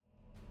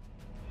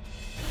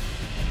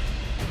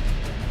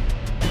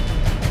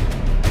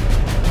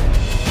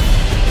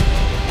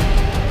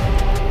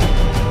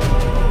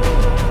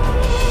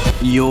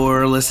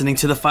You're listening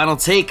to The Final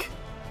Take.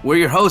 We're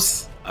your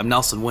hosts. I'm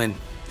Nelson Wynn.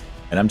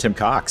 And I'm Tim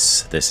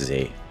Cox. This is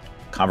a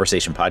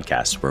conversation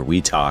podcast where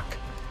we talk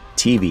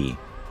TV,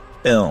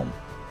 film,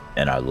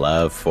 and our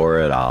love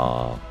for it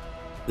all.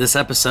 This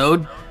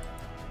episode,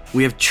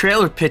 we have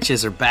trailer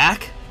pitches are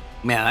back.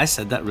 Man, I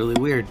said that really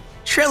weird.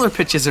 Trailer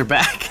pitches are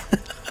back.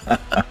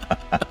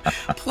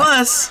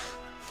 Plus,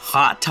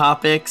 hot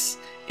topics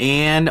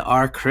and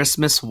our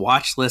Christmas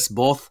watch list,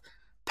 both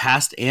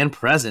past and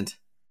present.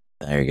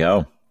 There you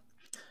go.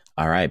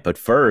 All right. But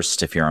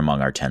first, if you're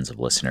among our tens of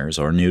listeners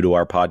or new to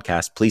our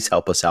podcast, please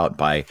help us out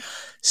by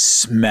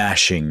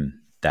smashing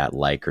that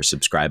like or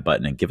subscribe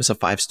button and give us a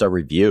 5-star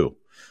review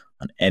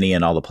on any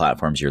and all the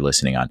platforms you're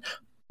listening on.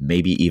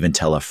 Maybe even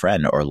tell a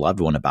friend or loved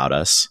one about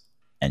us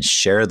and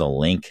share the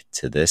link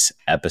to this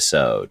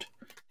episode.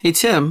 Hey,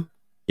 Tim.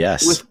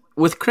 Yes.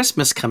 With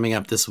Christmas coming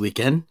up this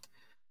weekend,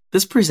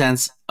 this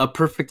presents a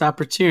perfect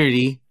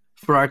opportunity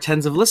for our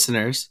tens of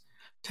listeners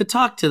to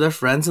talk to their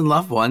friends and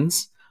loved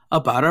ones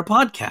about our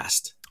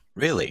podcast.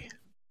 Really?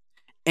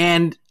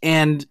 And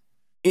in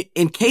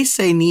case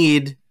they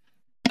need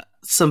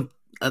some,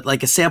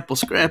 like a sample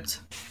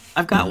script,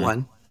 I've got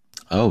one.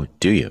 Oh,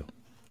 do you?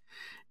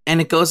 And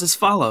it goes as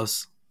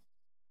follows.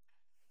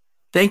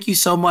 Thank you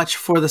so much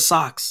for the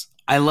socks.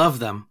 I love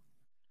them.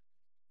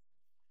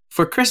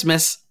 For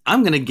Christmas,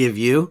 I'm going to give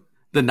you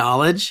the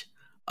knowledge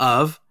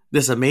of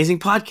this amazing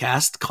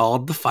podcast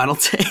called The Final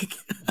Take.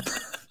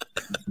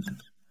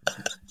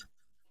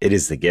 It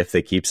is the gift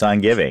that keeps on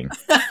giving.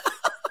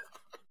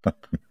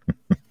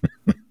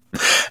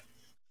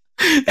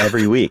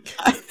 Every week.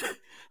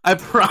 I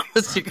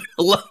promise you're going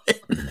to love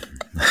it.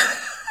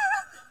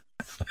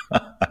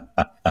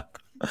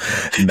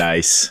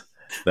 Nice.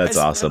 That's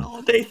awesome.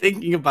 All day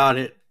thinking about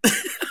it.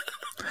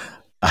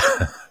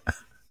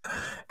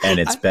 And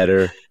it's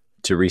better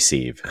to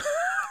receive.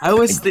 I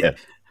always think,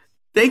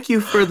 thank you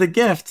for the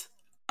gift.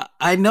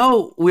 I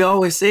know we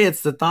always say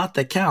it's the thought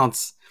that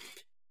counts.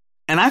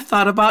 And I've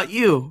thought about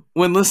you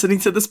when listening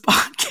to this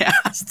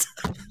podcast.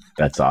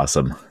 That's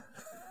awesome.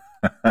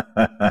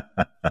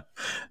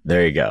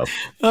 There you go.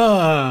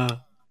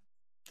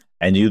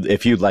 And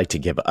if you'd like to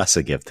give us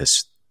a gift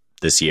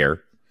this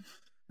year,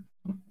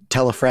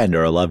 tell a friend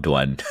or a loved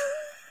one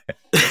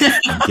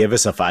and give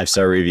us a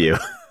 5-star review.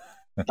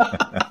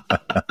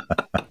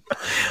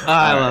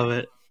 I love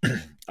it.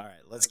 All right,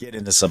 let's get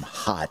into some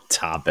hot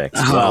topics.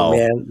 Oh,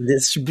 man.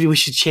 We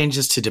should change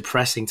this to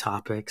depressing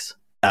topics.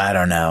 I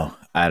don't know.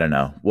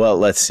 Well,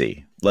 let's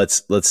see.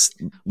 Let's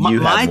have one.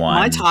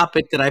 My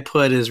topic that I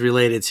put is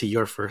related to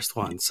your first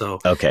one. So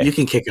okay. You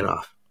can kick it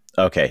off.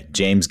 Okay.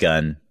 James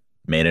Gunn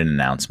made an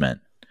announcement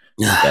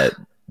that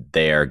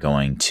they are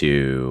going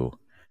to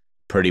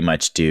pretty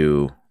much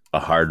do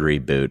a hard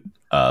reboot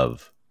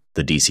of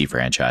the DC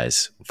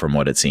franchise, from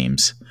what it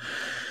seems.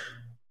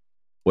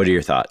 What are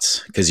your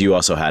thoughts? Because you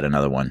also had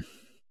another one.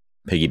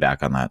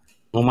 Piggyback on that.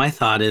 Well, my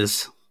thought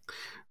is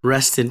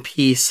rest in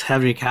peace,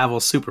 Henry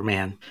Cavill,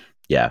 Superman.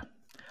 Yeah.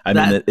 I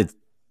mean, it's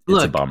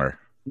a bummer.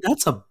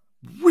 That's a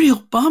real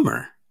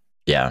bummer.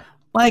 Yeah.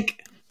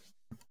 Like,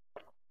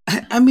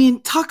 I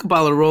mean, talk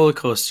about a roller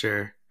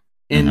coaster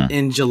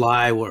in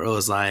July where it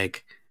was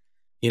like,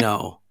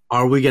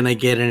 are we going to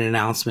get an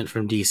announcement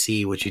from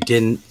DC, which you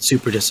didn't?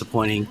 Super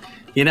disappointing.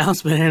 The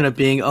announcement ended up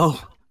being,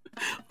 oh,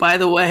 by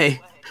the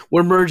way,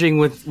 we're merging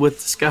with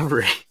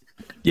Discovery.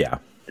 Yeah.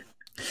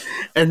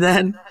 And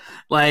then,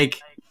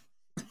 like,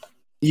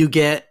 you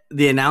get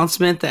the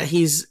announcement that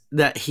he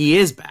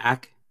is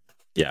back.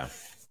 Yeah.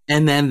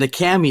 And then the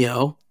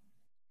cameo,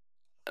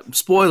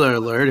 spoiler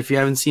alert, if you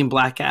haven't seen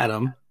Black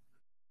Adam,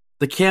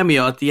 the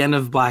cameo at the end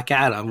of Black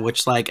Adam,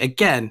 which, like,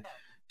 again,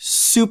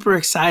 super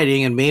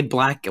exciting and made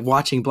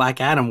watching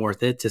Black Adam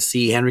worth it to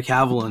see Henry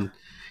Cavill in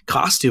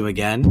costume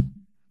again.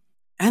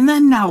 And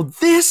then now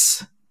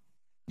this.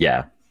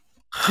 Yeah.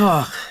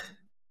 Look,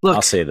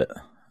 I'll say that.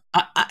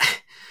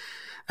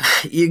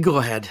 You go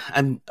ahead.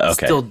 I'm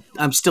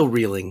still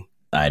reeling.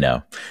 I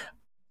know.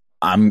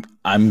 I'm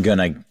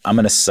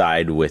gonna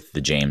side with the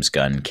James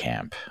Gunn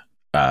camp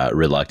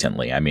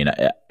reluctantly. I mean,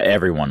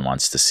 everyone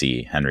wants to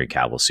see Henry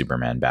Cavill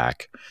Superman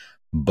back,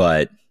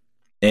 but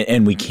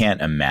we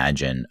can't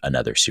imagine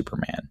another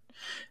Superman.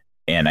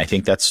 And I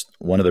think that's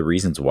one of the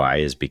reasons why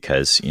is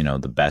because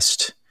the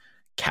best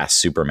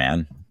cast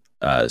Supermen,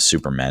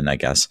 I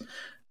guess,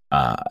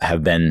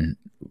 have been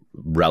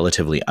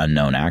relatively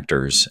unknown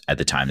actors at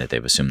the time that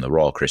they've assumed the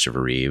role.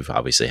 Christopher Reeve,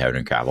 obviously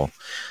Henry Cavill.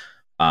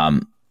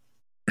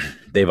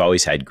 They've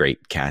always had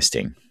great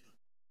casting,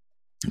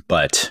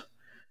 but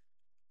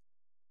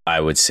I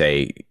would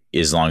say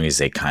as long as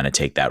they kind of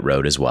take that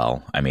road as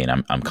well, I mean,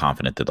 I'm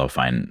confident that they'll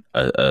find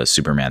a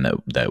Superman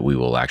that we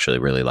will actually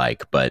really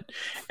like. But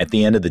at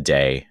the end of the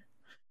day,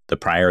 the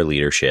prior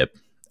leadership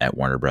at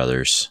Warner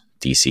Brothers,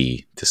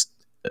 DC,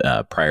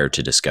 prior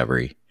to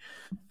Discovery,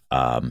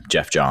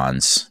 Jeff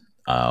Johns,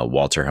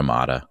 Walter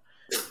Hamada,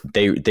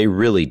 they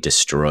really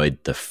destroyed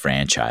the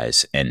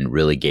franchise and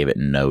really gave it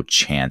no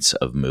chance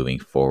of moving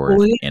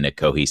forward in a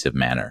cohesive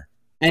manner.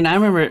 And I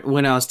remember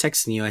when I was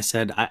texting you, I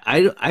said,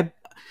 I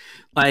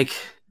like,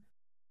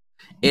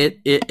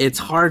 it's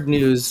hard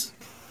news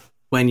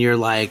when you're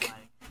like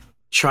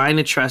trying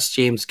to trust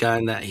James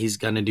Gunn that he's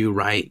going to do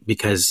right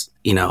because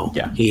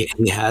Yeah. he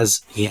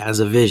has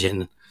a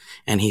vision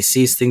and he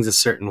sees things a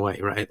certain way,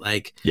 right?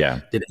 Like,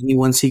 Yeah. did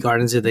anyone see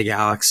Guardians of the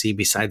Galaxy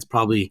besides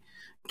probably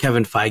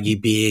Kevin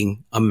Feige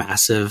being a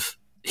massive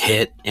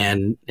hit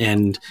and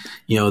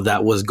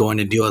that was going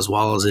to do as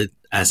well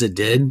as it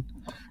did,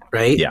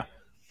 right? Yeah.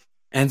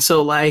 And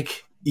so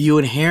like you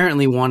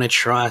inherently want to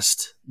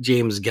trust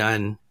James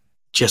Gunn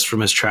just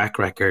from his track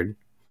record.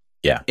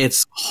 Yeah.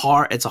 It's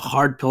hard. It's a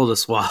hard pill to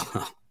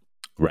swallow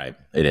Right.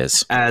 It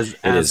is. It as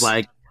is.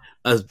 like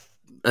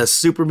a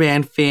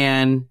Superman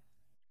fan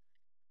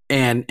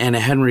and a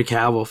Henry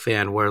Cavill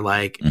fan, where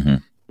like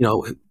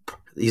Mm-hmm.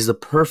 he's the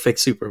perfect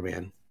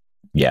Superman.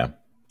 Yeah.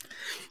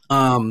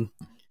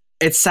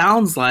 It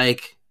sounds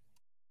like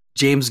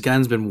James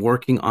Gunn's been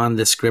working on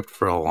this script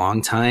for a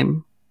long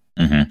time.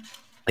 Mm-hmm.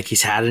 Like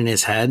he's had it in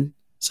his head,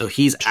 so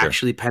he's Sure.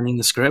 actually penning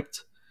the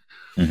script.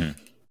 Mm-hmm.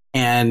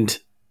 And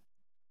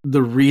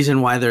the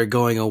reason why they're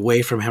going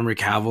away from Henry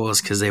Cavill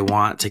is because they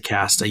want to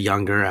cast a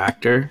younger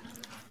actor.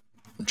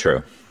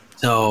 True.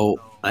 So,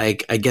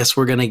 like, I guess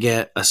we're gonna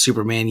get a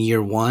Superman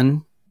year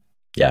one.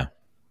 Yeah.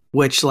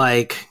 Which,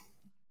 like,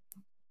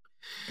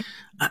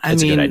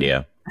 It's a good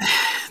idea.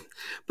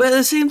 But at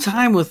the same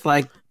time,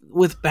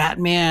 with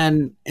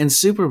Batman and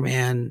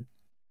Superman,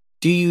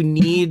 do you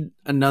need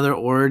another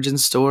origin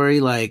story?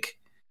 Like,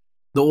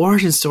 the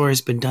origin story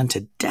has been done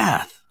to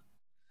death.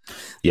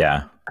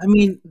 Yeah. I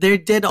mean, they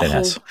did a It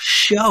whole has.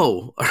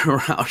 show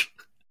around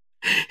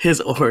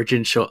his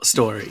origin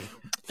story.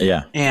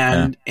 Yeah.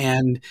 And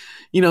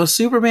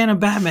Superman and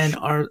Batman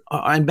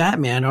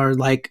are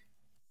like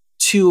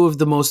two of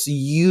the most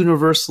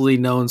universally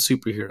known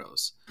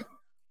superheroes.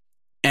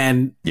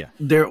 And Yeah.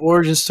 their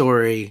origin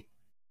stories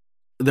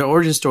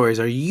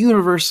are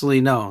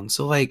universally known.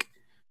 So like,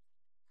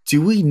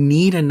 do we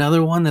need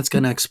another one that's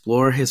going to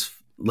explore his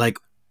like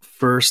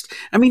first?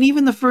 I mean,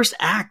 even the first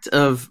act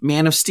of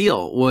Man of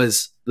Steel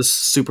was the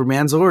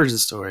Superman's origin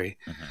story.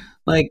 Mm-hmm.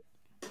 Like,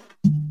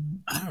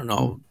 I don't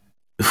know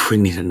if we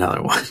need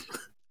another one.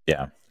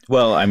 Yeah.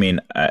 Well, I mean,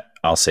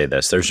 I'll say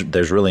this: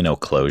 there's really no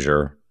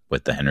closure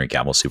with the Henry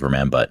Cavill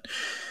Superman, but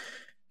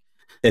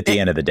at the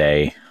end of the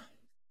day,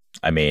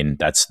 I mean,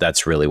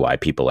 that's really why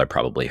people are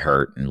probably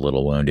hurt and a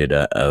little wounded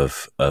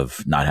of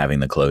not having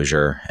the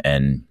closure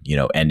and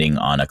ending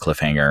on a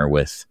cliffhanger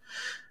with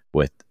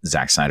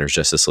Zack Snyder's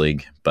Justice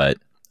League. But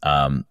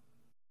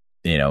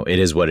it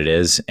is what it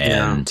is,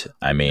 and yeah.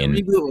 I mean,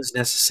 maybe it was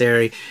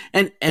necessary,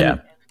 and yeah.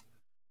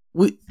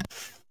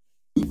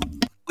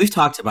 We've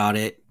talked about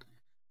it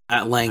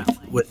at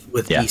length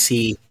with yeah.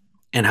 DC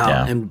and how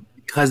and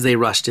because they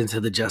rushed into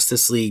the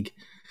Justice League,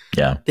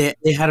 they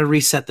had to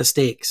reset the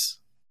stakes.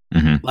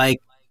 Mm-hmm. Like,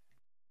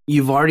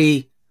 you've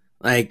already,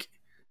 like,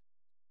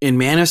 in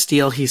Man of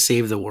Steel, he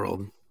saved the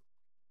world.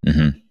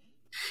 Mm-hmm.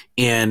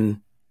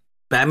 In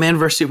Batman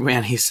vs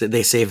Superman,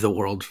 they saved the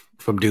world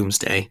from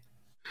Doomsday.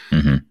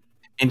 Mm-hmm.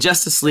 In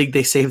Justice League,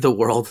 they saved the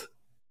world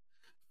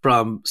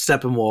from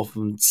Steppenwolf,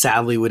 and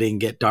sadly, we didn't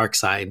get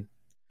Darkseid.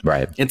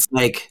 Right. It's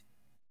like,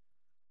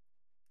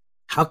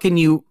 how can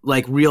you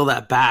like reel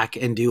that back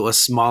and do a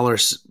smaller,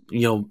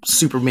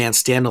 Superman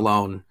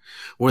standalone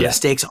where the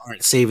stakes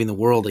aren't saving the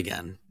world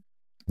again?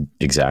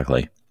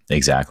 Exactly.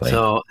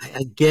 So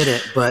I get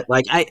it, but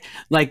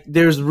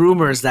there's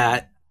rumors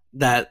that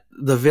the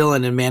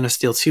villain in Man of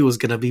Steel 2 was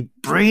going to be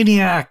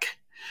Brainiac.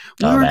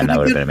 Oh man, that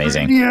would have been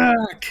amazing.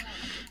 Brainiac.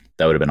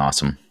 That would have been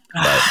awesome.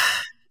 But,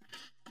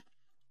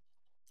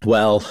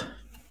 well,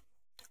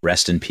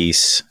 rest in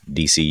peace,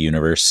 DC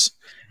Universe.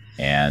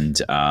 And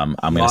I'm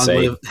going to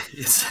say,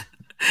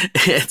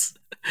 it's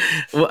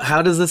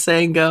how does the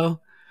saying go?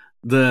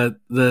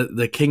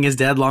 The king is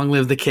dead, long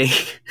live the king.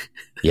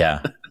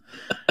 Yeah.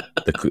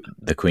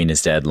 The queen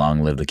is dead,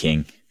 long live the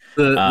king.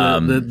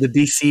 The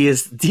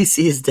DC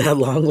is dead,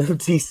 long live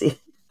DC.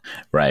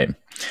 Right.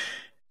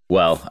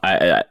 Well,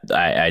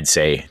 I'd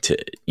say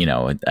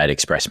I'd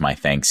express my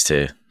thanks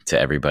to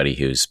everybody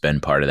who's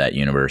been part of that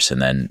universe,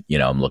 and then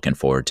I'm looking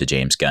forward to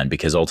James Gunn,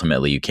 because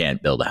ultimately you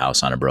can't build a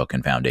house on a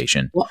broken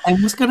foundation. Well,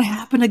 and what's going to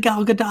happen to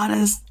Gal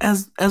Gadot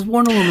as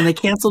Wonder Woman? They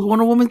canceled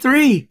Wonder Woman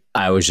 3.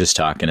 I was just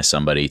talking to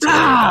somebody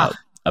today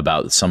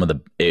about some of the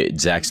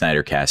Zack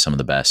Snyder cast, some of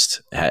the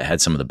best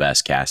had some of the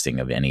best casting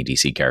of any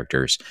DC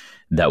characters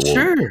that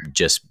will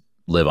just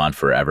live on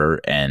forever,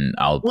 and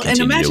I'll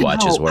continue to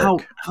watch his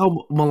work.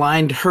 How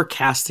maligned her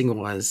casting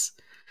was,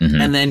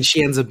 mm-hmm. and then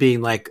she ends up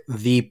being like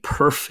the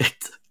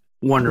perfect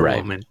Wonder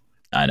Woman.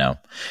 I know,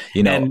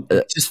 and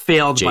just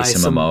failed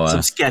Jason by Momoa,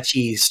 some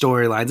sketchy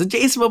storylines. And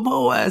Jason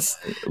Momoa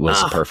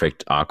was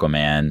perfect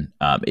Aquaman.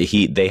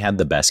 They had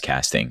the best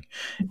casting,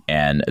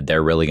 and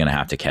they're really going to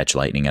have to catch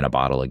lightning in a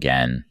bottle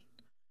again.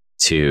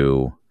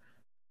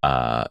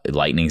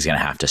 Lightning's going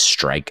to have to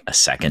strike a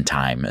second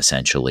time,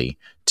 essentially,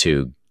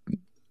 to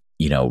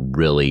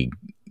really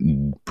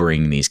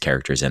bring these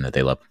characters in that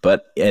they love.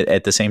 But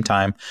at the same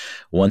time,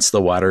 once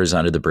the water is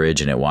under the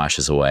bridge and it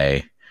washes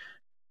away,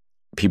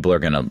 people are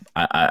gonna.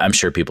 I'm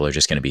sure people are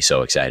just gonna be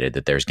so excited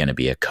that there's gonna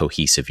be a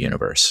cohesive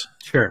universe.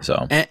 Sure.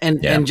 So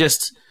And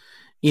just,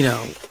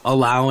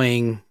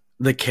 allowing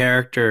the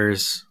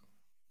characters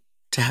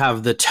to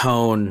have the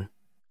tone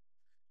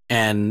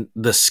and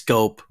the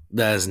scope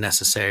that is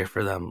necessary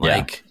for them.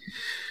 Like,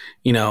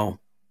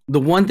 the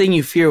one thing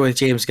you fear with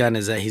James Gunn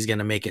is that he's going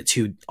to make it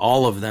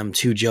all of them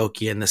too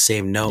jokey in the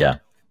same note. Yeah,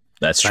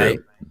 that's right?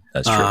 true.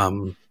 That's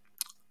true.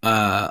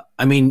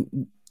 I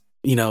mean,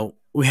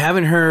 we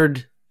haven't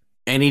heard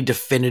any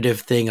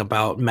definitive thing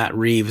about Matt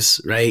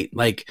Reeves, right?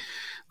 Like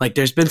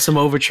there's been some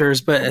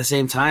overtures, but at the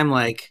same time,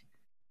 like,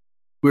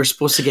 we were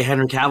supposed to get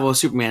Henry Cavill as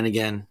Superman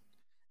again,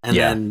 and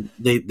then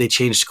they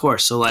changed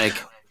course. So, like,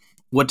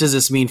 what does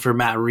this mean for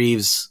Matt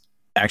Reeves?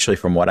 Actually,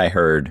 from what I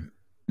heard,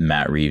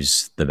 Matt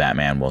Reeves, the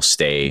Batman, will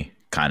stay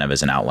kind of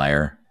as an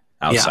outlier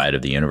outside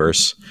of the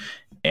universe,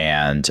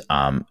 and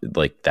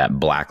like that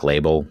Black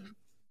Label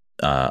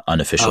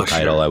unofficial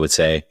title, I would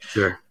say.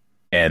 Sure.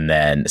 And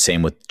then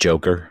same with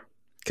Joker,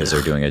 because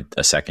they're doing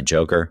a second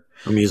Joker,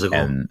 a musical,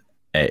 and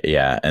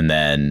and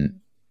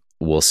then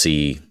we'll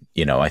see.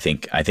 I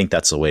think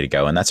that's the way to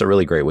go, and that's a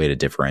really great way to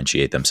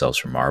differentiate themselves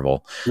from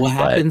Marvel.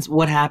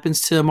 What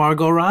happens to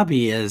Margot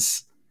Robbie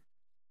as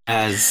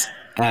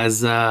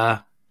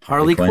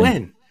Harley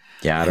Quinn?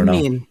 Yeah, I don't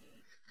know.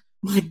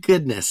 My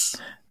goodness.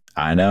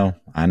 I know.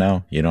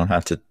 You don't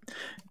have to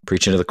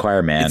preach into the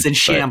choir, man. It's in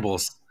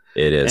shambles.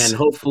 It is, and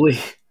hopefully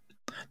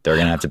they're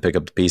gonna have to pick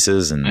up the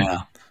pieces and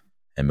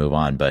move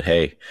on. But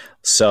hey,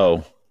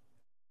 so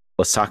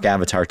let's talk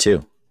Avatar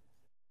 2.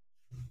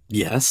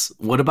 Yes.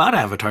 What about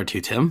Avatar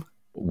 2, Tim?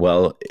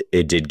 Well,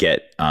 it did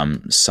get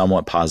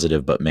somewhat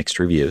positive but mixed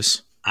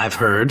reviews. I've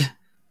heard.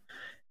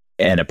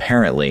 And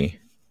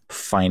apparently,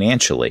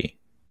 financially,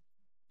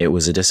 it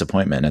was a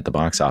disappointment at the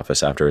box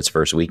office after its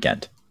first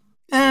weekend.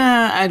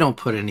 I don't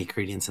put any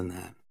credence in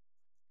that.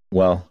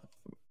 Well,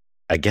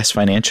 I guess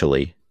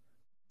financially,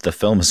 the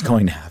film is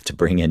going to have to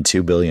bring in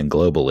 $2 billion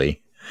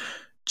globally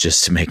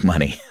just to make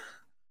money.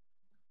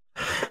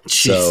 Jeez.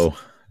 So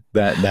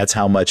that's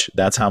how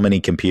many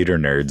computer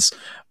nerds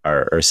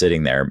are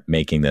sitting there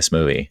making this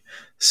movie.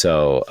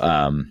 So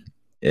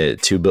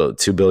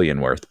 $2 billion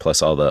worth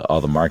plus all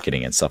the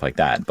marketing and stuff like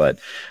that. But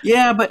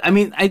I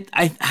mean,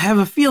 I have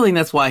a feeling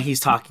that's why he's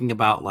talking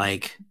about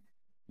like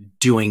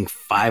doing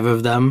 5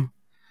 of them.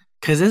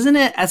 Because isn't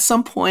it at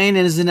some point?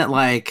 Isn't it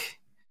like,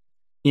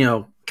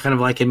 kind of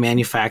like in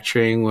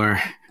manufacturing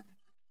where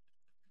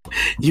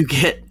you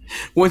get,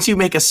 once you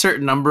make a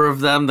certain number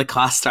of them, the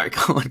costs start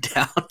going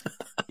down.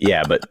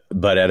 Yeah, but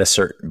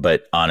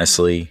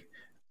honestly,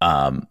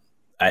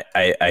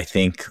 I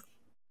think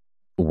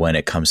when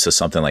it comes to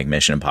something like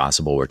Mission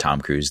Impossible, where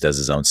Tom Cruise does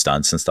his own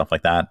stunts and stuff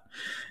like that,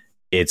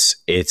 it's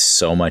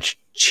so much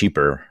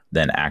cheaper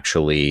than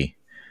actually,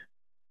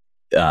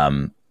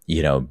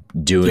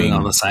 doing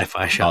all the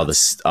sci-fi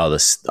shots, all the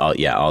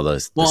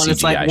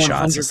CGI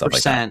shots and stuff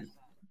like that.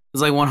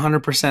 It's like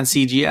 100%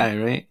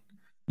 CGI, right?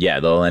 Yeah,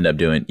 they'll end up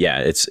doing.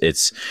 Yeah,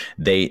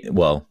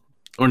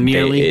 or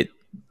nearly.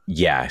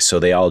 So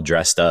they all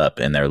dressed up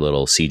in their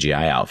little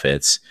CGI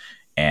outfits,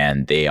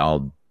 and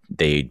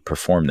they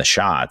perform the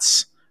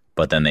shots,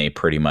 but then they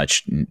pretty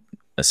much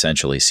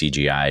essentially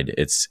CGI'd.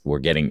 It's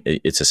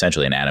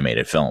essentially an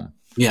animated film.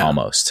 Yeah,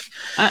 almost.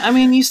 I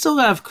mean, you still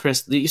have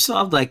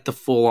like the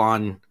full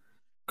on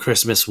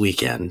Christmas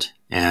weekend,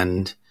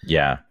 and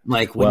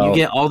like when you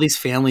get all these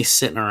families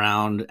sitting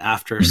around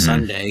after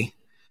Sunday,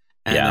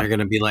 and they're going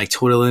to be like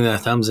twiddling their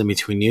thumbs in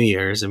between New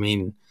Year's. I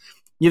mean,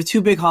 you have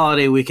 2 big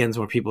holiday weekends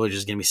where people are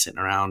just going to be sitting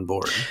around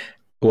bored.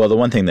 Well, the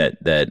one thing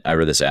that I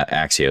read this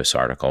Axios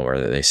article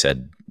where they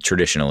said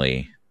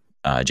traditionally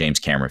James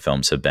Cameron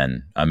films have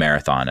been a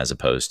marathon as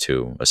opposed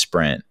to a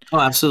sprint. Oh,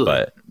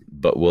 absolutely.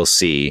 But we'll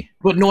see.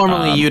 But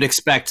normally you'd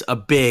expect a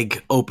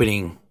big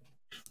opening.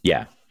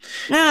 Yeah.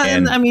 Yeah,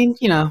 and I mean,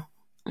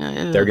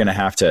 they're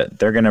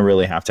gonna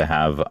really have to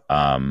have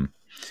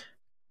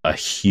a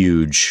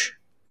huge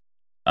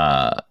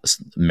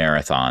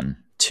marathon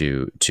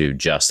to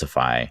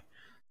justify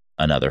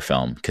another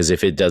film, because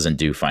if it doesn't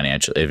do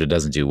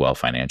well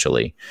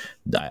financially,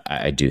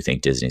 I do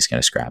think Disney's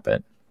going to scrap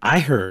it. I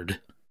heard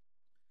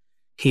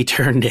he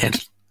turned in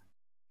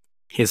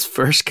his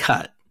first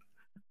cut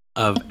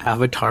of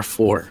Avatar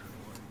 4.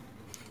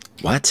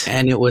 What?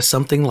 And it was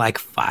something like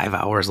 5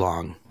 hours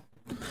long,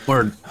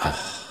 or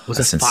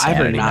was it 5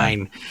 or 9?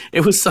 Man.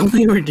 It was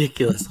something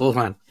ridiculous. Hold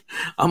on,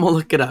 I'm gonna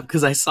look it up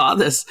because I saw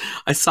this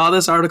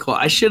article.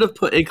 I should have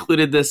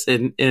included this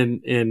in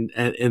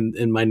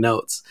my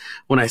notes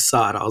when I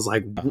saw it. I was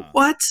like,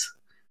 what?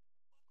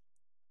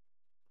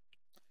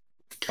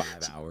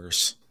 5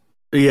 hours.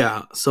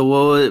 Yeah. So what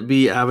will it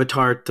be?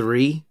 Avatar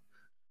 3?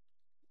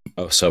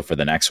 Oh, so for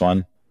the next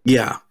one?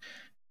 Yeah.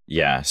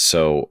 Yeah.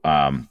 So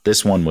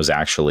this one was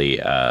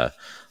actually I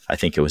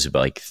think it was about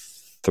like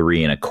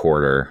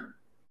 3.25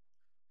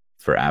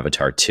 for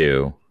Avatar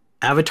 2.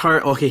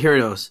 Avatar. Okay, here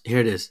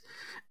it is.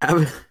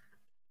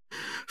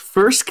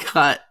 First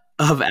cut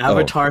of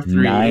Avatar 3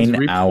 is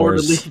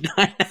reportedly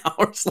 9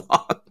 hours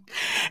long,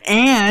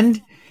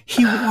 and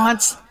he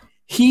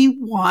he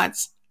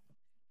wants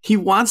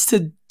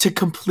to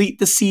complete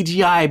the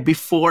CGI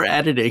before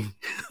editing.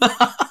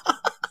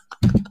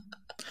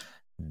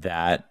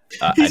 That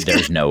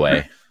there's no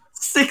way.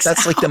 6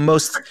 That's like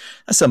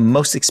that's the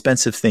most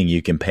expensive thing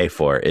you can pay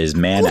for is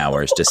man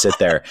hours to sit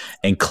there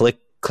and click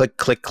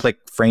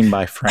frame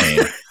by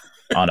frame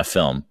on a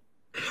film.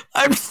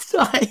 I'm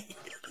sorry.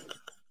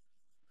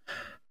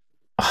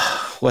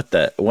 What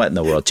in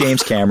the world?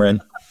 James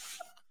Cameron.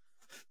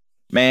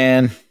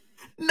 Man.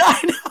 9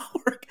 hours.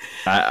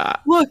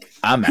 Look,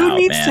 I'm out,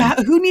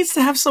 man. Who needs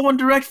to have someone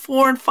direct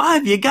 4 and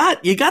 5? You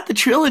got the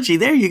trilogy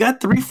there. You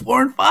got 3,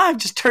 4, and 5.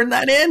 Just turn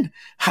that in.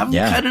 Have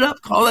them cut it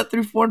up. Call that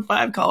 3, 4, and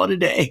 5. Call it a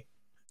day.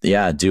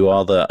 Yeah, do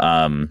all the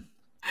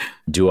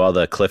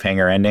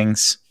cliffhanger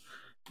endings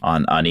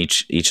on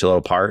each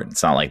little part.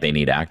 It's not like they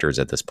need actors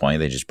at this point.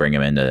 They just bring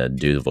them in to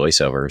do the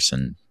voiceovers,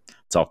 and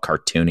it's all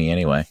cartoony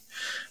anyway.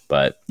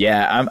 But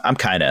yeah, I'm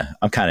kind of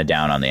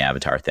down on the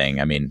Avatar thing.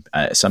 I mean,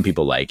 some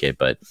people like it,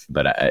 but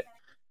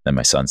then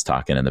my son's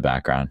talking in the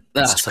background.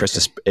 It's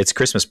Christmas. Okay. It's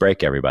Christmas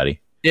break, everybody.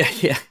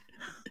 Yeah.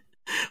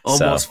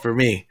 Almost for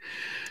me.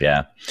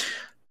 Yeah.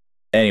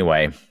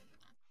 Anyway.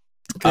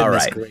 Goodness all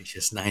right.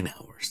 Gracious, 9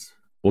 hours.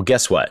 Well,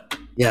 guess what?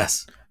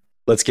 Yes.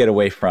 Let's get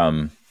away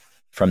from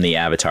the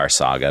Avatar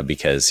saga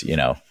because,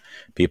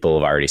 people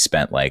have already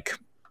spent like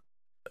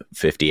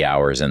 50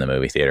 hours in the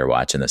movie theater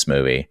watching this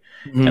movie.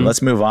 Mm-hmm. And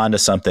let's move on to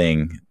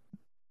something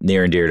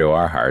near and dear to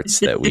our hearts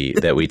that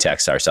we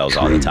text ourselves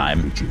all the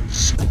time.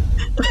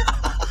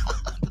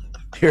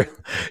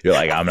 You're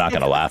like, I'm not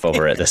going to laugh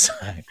over it this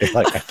time. You're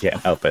like, I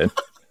can't help it.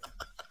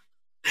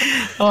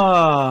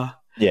 Oh,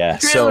 yeah.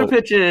 Trailer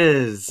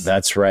pitches.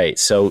 That's right.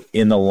 So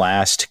in the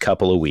last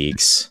couple of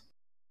weeks,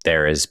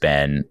 there has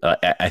been,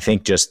 I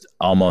think just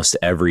almost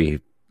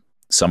every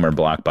summer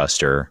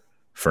blockbuster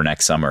for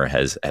next summer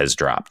has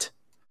dropped.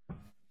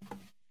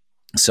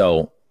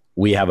 So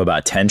we have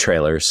about 10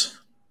 trailers,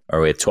 or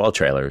we have 12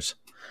 trailers,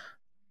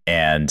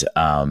 and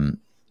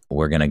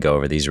we're going to go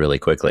over these really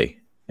quickly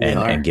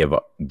and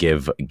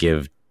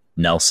give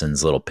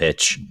Nelson's little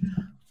pitch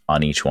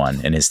on each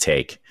one and his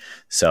take.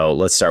 So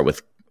let's start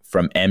with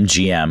from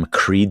MGM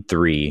Creed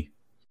 3.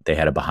 They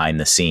had a behind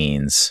the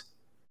scenes.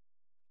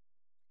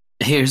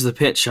 Here's the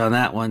pitch on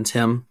that one,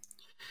 Tim.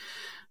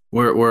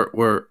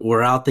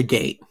 We're out the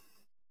gate.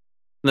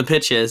 The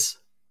pitch is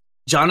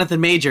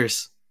Jonathan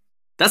Majors.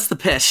 That's the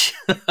pitch.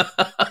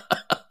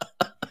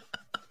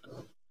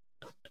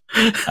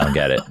 I don't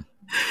get it.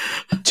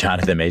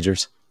 Jonathan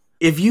Majors.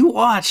 If you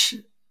watch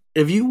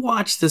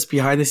this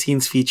behind the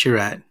scenes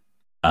featurette,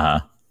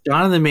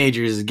 Jonathan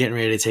Majors is getting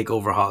ready to take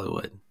over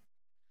Hollywood.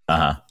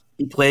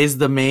 He plays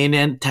the main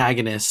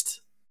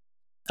antagonist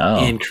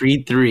in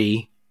Creed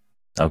 3.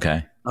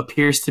 Okay.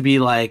 Appears to be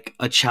like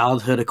a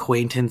childhood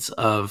acquaintance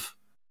of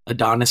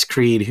Adonis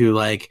Creed who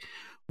like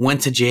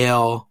went to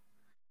jail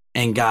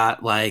and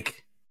got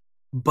like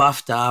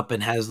buffed up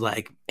and has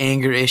like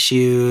anger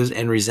issues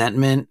and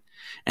resentment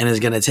and is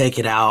going to take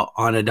it out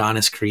on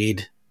Adonis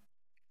Creed.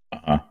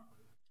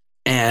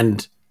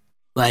 And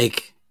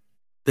like,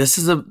 this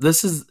is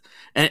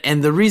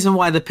and the reason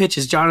why the pitch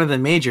is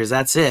Jonathan Majors,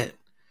 that's it,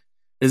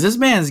 is this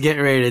man's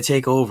getting ready to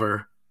take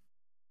over.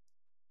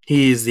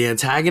 He's the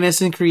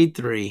antagonist in Creed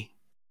 3.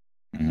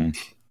 Mm-hmm.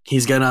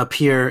 He's going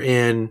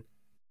to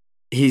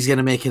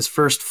make his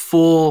first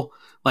full,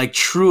 like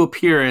true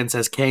appearance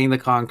as Kang the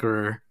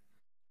Conqueror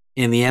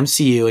in the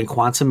MCU in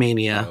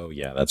Quantumania. Oh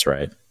yeah, that's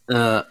right.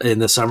 In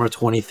the summer of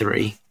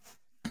 23.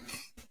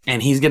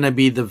 And he's going to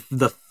be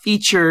the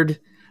featured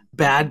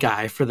bad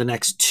guy for the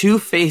next 2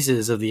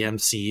 phases of the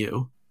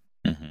MCU,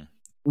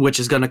 which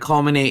is going to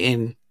culminate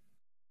in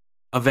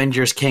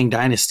Avengers Kang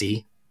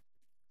Dynasty.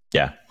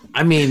 Yeah.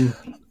 I mean,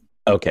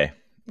 okay.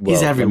 Well,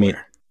 he's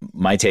everywhere.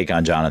 My take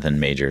on Jonathan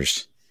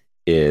Majors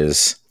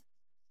is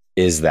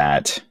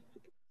that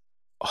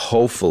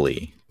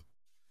hopefully,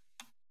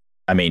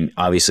 I mean,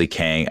 obviously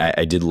Kang,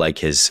 I did like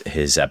his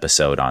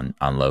episode on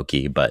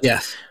Loki, but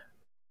yes,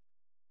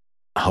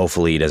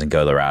 hopefully he doesn't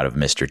go the route of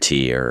Mr.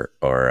 T or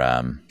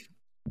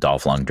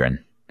Dolph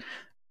Lundgren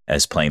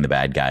as playing the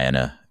bad guy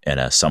in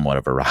a somewhat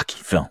of a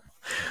Rocky film.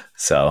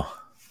 So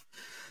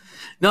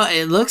no,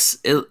 it looks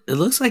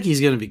like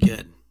he's going to be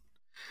good.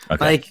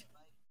 Okay. Like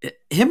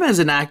him as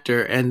an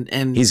actor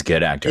and he's a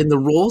good actor in the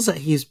roles that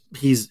he's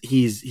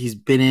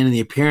been in and the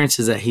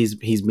appearances that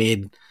he's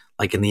made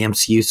like in the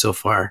MCU so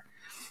far.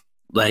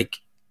 Like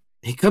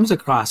he comes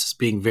across as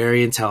being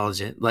very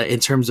intelligent, like in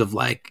terms of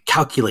like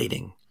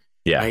calculating.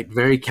 Yeah. Right.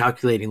 Very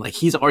calculating. Like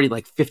he's already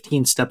like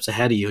 15 steps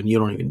ahead of you and you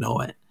don't even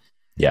know it.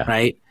 Yeah.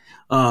 Right.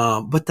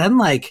 But then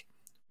like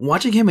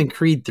watching him in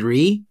Creed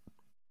 3,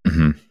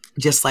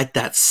 just like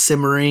that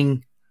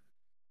simmering,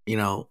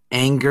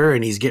 anger,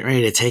 and he's getting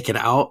ready to take it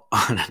out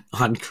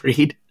on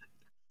Creed.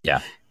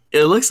 Yeah.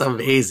 It looks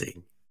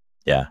amazing.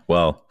 Yeah.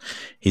 Well,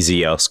 he's a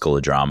Yale School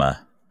of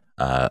Drama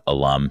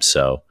alum,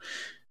 so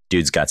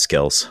dude's got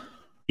skills.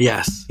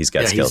 Yes. He's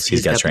got skills.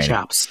 He's got training.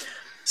 Chops.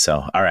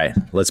 So, all right,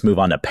 let's move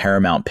on to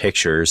Paramount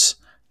Pictures.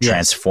 Yes.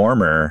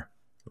 Transformer: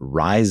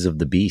 Rise of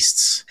the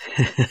Beasts.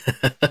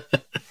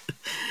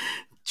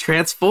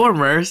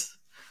 Transformers,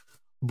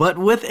 but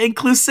with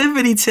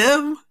inclusivity,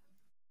 Tim.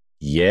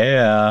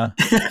 Yeah.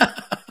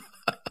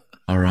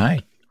 All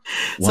right.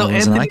 Why So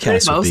wasn't I Anthony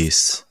cast with Ramos,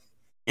 beasts?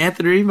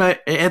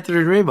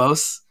 Anthony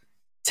Ramos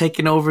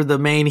taking over the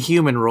main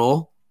human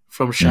role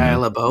from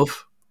Shia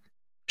LaBeouf.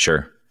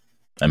 Sure.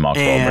 And Mark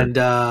And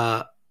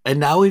Wahlberg. And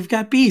now we've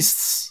got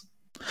beasts.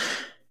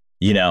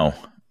 You know,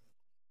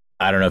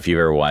 I don't know if you've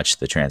ever watched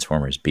the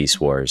Transformers Beast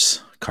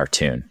Wars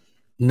cartoon.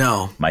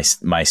 No.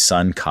 My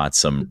son caught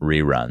some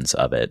reruns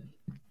of it.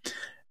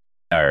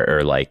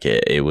 Or like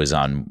it was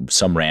on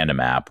some random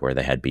app where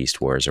they had Beast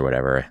Wars or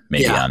whatever,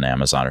 maybe on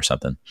Amazon or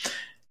something.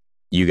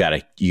 You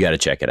gotta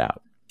check it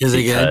out. Is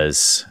it good?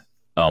 Because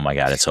oh my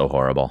god, it's so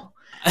horrible.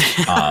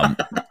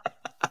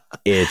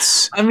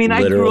 It's I mean,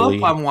 I grew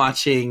up on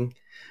watching,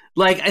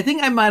 like, I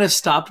think I might have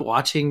stopped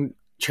watching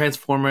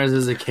Transformers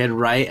as a kid,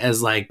 right?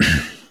 As like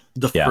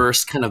the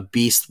first kind of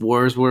Beast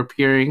Wars were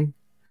appearing.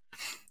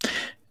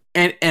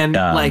 And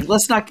like,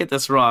 let's not get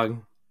this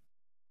wrong.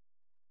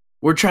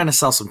 We're trying to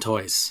sell some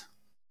toys.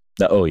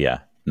 Oh yeah,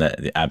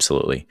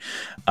 absolutely.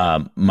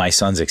 My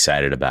son's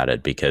excited about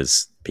it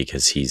because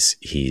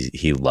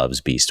he loves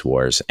Beast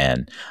Wars,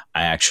 and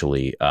I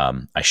actually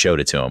I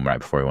showed it to him right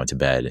before he went to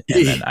bed,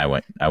 and then I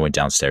went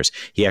downstairs.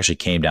 He actually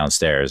came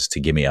downstairs to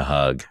give me a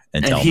hug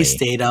and tell me he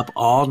stayed up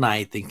all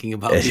night thinking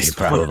about Beast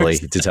probably Wars.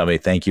 To tell me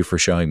thank you for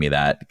showing me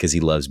that, because he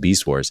loves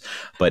Beast Wars.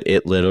 But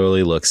it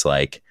literally looks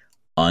like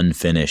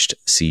unfinished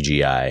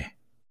CGI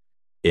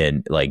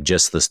in like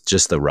just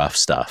the rough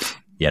stuff.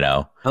 You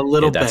know, a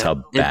little that's bit. How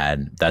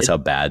bad. How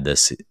bad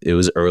this. It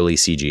was early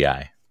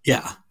CGI.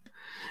 Yeah,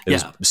 it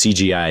was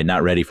CGI,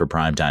 not ready for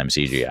primetime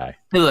CGI.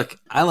 Hey, look,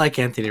 I like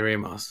Anthony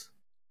Ramos.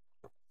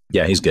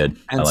 Yeah, he's good.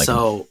 And I like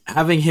him.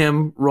 Having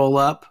him roll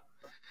up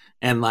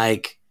and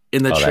like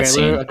in the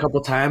trailer a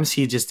couple times,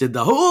 he just did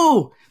the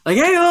like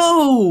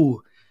hey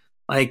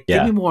like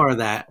give me more of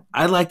that.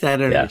 I like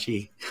that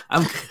energy.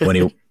 Yeah. When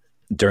he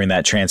during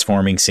that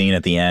transforming scene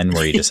at the end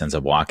where he just ends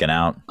up walking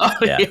out.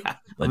 Yeah.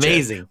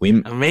 Amazing.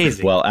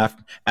 Amazing. Well,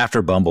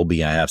 after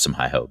Bumblebee, I have some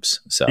high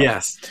hopes. So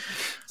yes.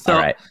 So, all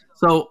right.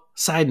 So,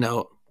 side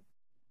note,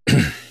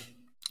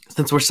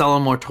 since we're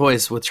selling more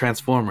toys with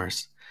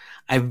Transformers,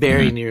 I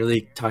very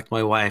nearly talked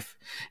my wife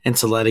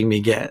into letting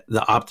me get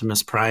the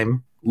Optimus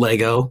Prime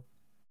Lego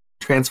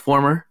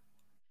Transformer.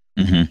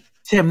 Mm-hmm.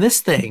 Tim,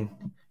 this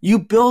thing, you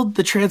build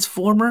the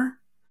Transformer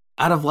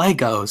out of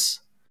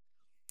Legos,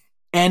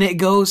 and it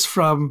goes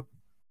from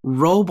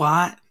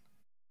robot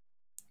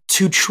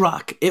to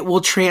truck. It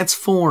will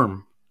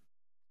transform.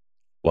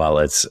 While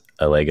it's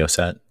a Lego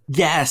set?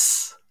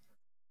 Yes.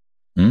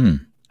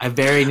 I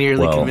very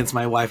nearly convinced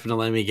my wife to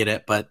let me get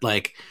it, but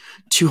like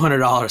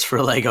 $200 for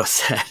a Lego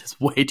set is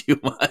way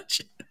too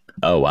much.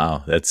 Oh,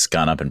 wow. That's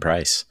gone up in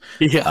price.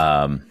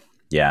 Yeah.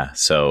 Yeah.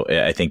 So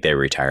I think they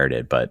retired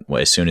it, but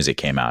as soon as it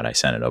came out, I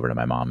sent it over to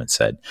my mom and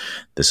said,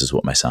 this is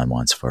what my son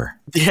wants for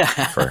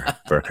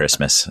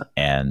Christmas,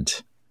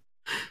 and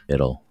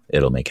it'll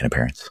make an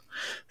appearance.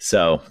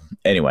 So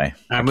anyway,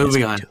 all right,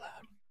 moving on.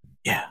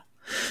 Yeah.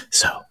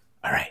 So,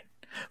 all right.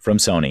 From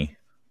Sony,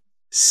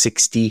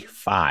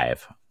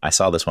 65. I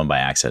saw this one by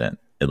accident.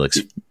 It looks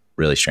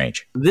really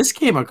strange. This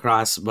came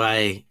across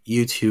my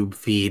YouTube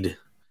feed,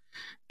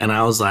 and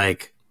I was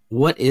like,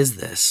 what is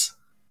this?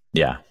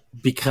 Yeah.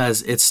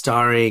 Because it's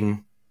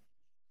starring,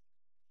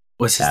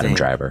 what's his name?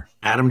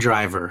 Adam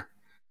Driver.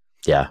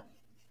 Yeah.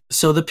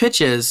 So the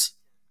pitch is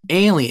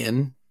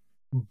Alien,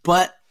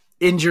 but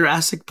in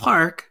Jurassic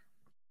Park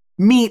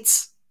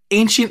meets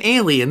Ancient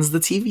Aliens, the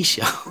TV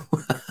show.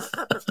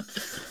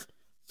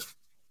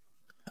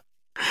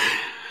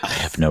 I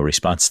have no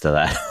response to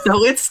that.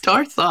 So it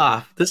starts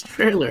off, this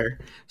trailer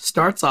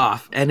starts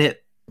off, and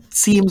it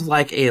seems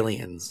like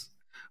Aliens,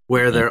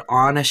 where they're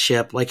on a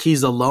ship, like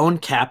he's a lone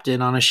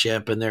captain on a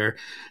ship, and they're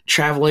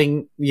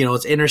traveling,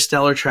 it's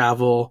interstellar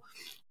travel,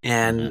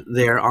 and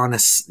they're on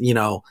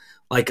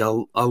like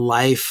a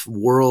life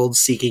world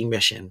seeking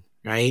mission,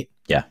 right?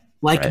 Yeah.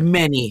 Like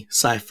many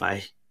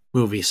sci-fi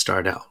movies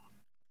start out.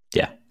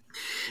 Yeah.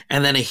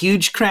 And then a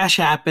huge crash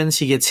happens.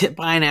 He gets hit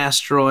by an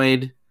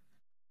asteroid,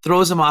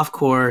 throws him off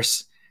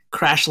course,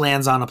 crash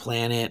lands on a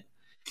planet.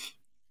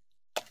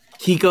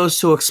 He goes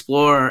to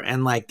explore,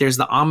 and like there's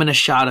the ominous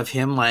shot of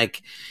him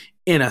like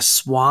in a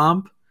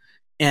swamp,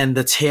 and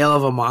the tail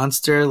of a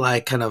monster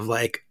like kind of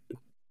like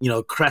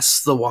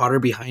crests the water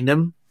behind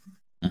him.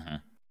 Mm-hmm.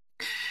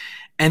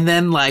 And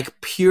then like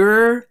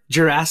pure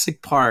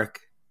Jurassic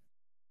Park,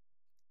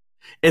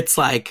 it's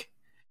like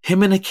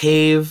him in a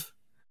cave,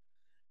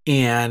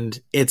 and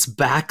it's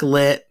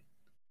backlit,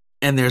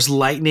 and there's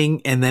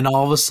lightning, and then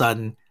all of a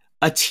sudden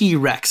a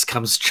T-Rex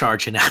comes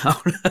charging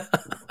out.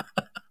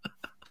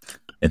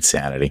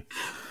 Insanity.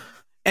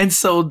 And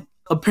so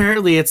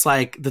apparently it's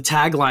like the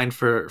tagline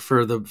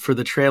for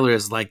the trailer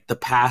is like the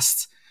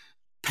past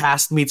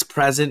meets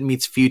present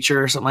meets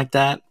future or something like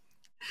that.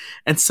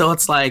 And so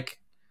it's like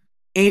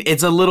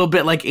it's a little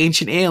bit like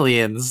Ancient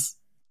Aliens.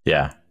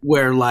 Yeah.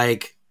 Where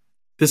like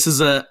this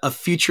is a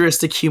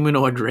futuristic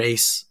humanoid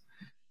race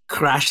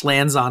crash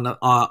lands on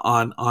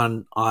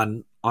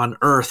on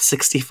Earth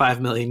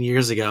 65 million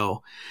years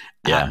ago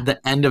Yeah. at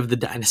the end of the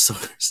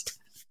dinosaurs.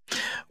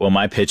 Well,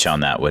 my pitch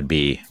on that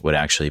would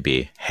actually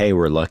be, hey,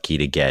 we're lucky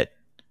to get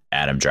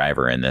Adam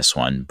Driver in this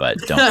one, but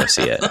don't go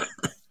see it.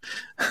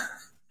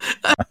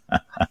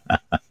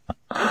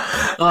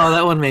 Oh,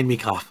 that one made me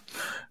cough.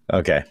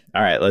 Okay.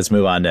 All right. Let's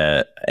move on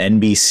to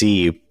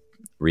NBC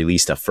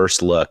released a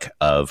first look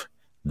of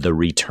the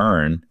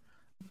return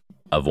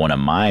of one of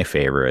my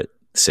favorite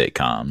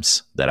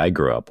sitcoms that I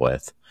grew up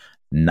with,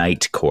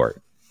 Night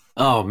Court.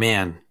 Oh,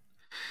 man.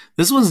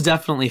 This one's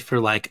definitely for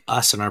like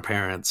us and our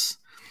parents.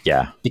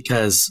 Yeah.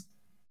 Because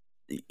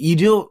you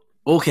do.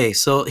 Okay,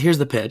 so here's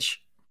the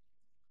pitch.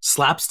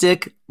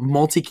 Slapstick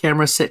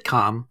multi-camera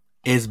sitcom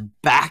is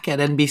back at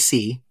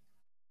NBC.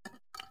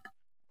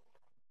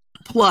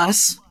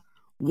 Plus,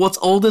 what's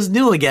old is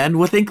new again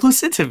with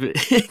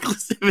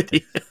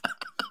inclusivity.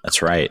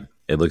 That's right.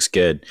 It looks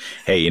good.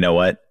 Hey, you know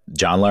what?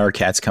 John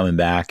Larroquette's coming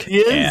back.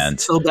 And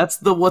so that's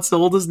the what's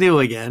old is new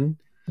again.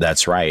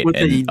 That's right. With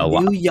and a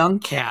new young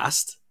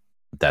cast.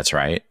 That's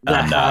right.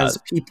 That has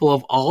people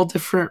of all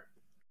different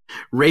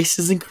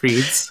races and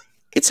creeds.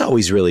 It's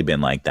always really been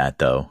like that,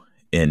 though,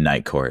 in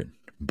Night Court.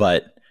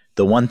 But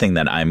the one thing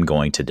that I'm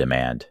going to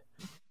demand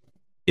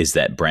is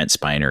that Brent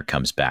Spiner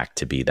comes back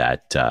to be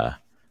that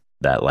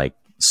like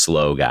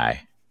slow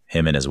guy,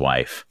 him and his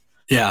wife.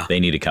 Yeah. They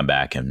need to come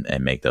back and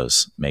make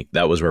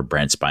that was where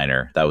Brent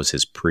Spiner, that was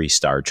his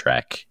pre-Star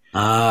Trek,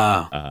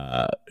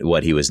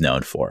 what he was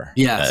known for.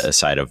 Yes.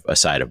 Aside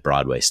of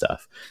Broadway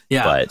stuff.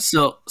 Yeah. But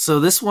so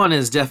this one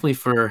is definitely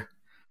for,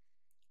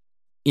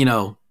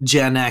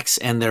 Gen X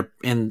and their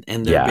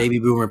baby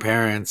boomer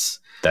parents.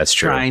 That's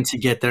true. Trying to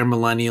get their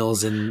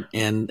millennials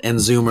and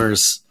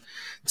Zoomers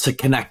to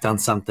connect on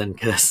something.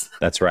 Cause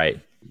that's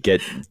right.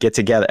 Get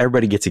together.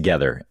 Everybody get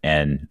together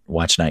and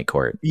watch Night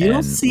Court. You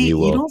don't see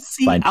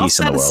find peace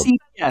in the world.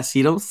 Yes,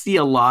 you don't see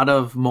a lot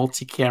of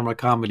multi-camera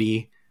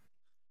comedy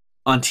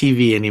on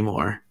TV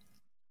anymore.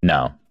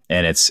 No,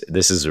 and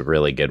this is a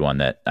really good one.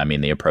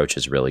 The approach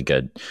is really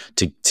good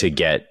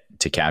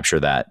to capture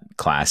that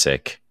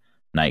classic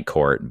Night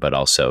Court, but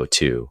also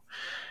to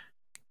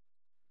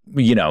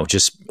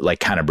just like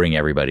kind of bring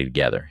everybody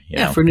together.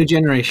 For new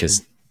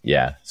generations.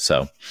 Yeah.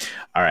 So,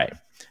 all right,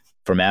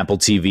 from Apple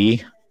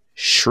TV.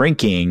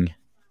 Shrinking.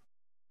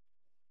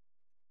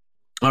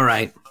 All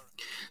right.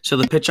 So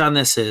the pitch on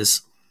this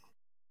is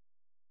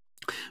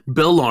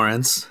Bill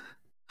Lawrence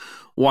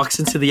walks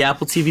into the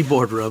Apple TV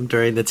boardroom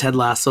during the Ted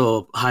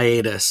Lasso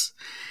hiatus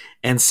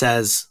and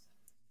says,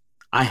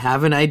 I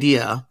have an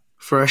idea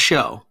for a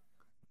show.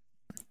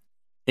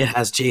 It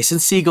has Jason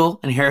Segel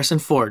and Harrison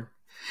Ford.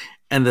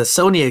 And the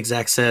Sony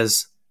exec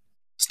says,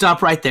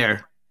 stop right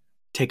there.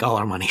 Take all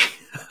our money.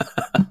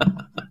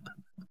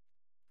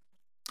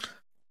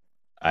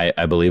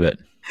 I believe it.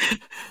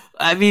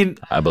 I mean,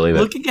 I believe it.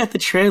 Looking at the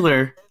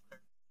trailer,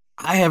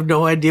 I have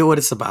no idea what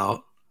it's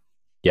about.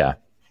 Yeah.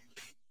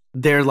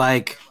 They're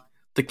like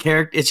the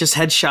character. It's just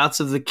headshots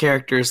of the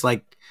characters,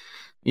 like,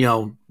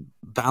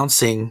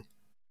 bouncing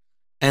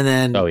and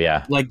then,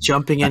 like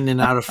jumping in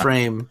and out of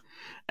frame.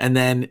 And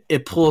then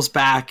it pulls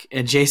back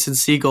and Jason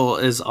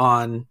Segel is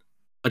on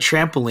a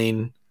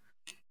trampoline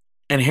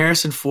and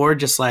Harrison Ford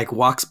just like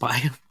walks by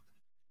him.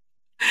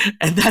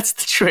 And that's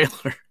the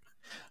trailer.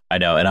 I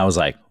know. And I was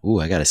like,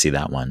 ooh, I got to see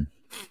that one.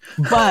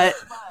 But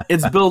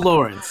it's Bill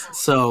Lawrence.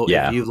 So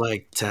if you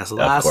like Ted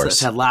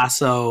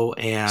Lasso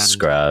and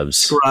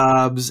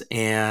Scrubs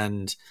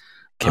and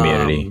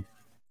Community.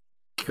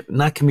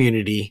 Not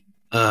Community.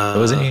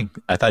 Wasn't he?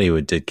 I thought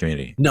he did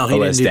Community. No, he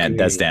didn't do Community.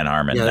 That's Dan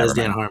Harmon. Yeah, that's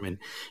Dan Harmon.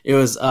 It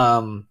was,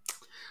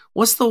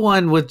 what's the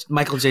one with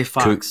Michael J.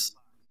 Fox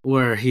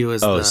where he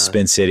was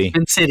Spin City.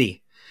 Spin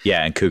City.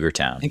 Yeah, and Cougar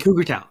Town.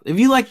 If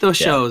you like those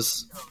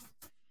shows,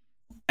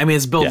 I mean,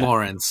 it's Bill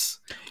Lawrence.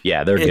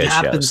 Yeah, they're good shows. It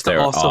happens to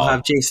also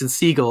have Jason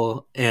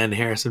Segel and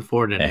Harrison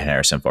Ford in it.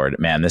 Harrison Ford.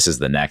 Man, this is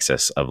the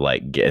nexus of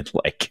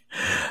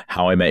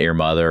How I Met Your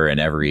Mother and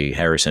every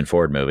Harrison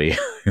Ford movie.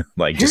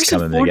 Just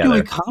coming Ford together.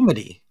 Doing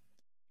comedy.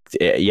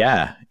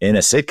 Yeah, in a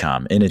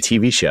sitcom, in a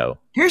TV show.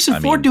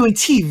 Harrison Ford doing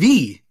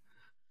TV.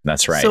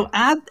 That's right. So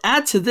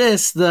add to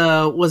this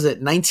was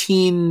it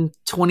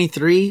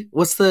 1923?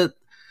 What's the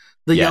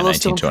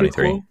Yellowstone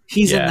prequel?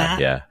 He's in that.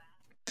 Yeah.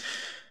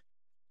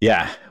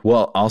 Yeah.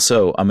 Well,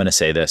 also, I'm going to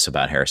say this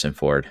about Harrison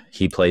Ford.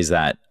 He plays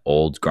that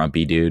old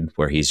grumpy dude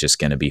where he's just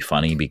going to be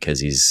funny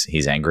because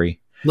he's angry.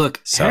 Look,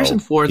 Harrison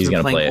Ford's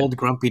been playing old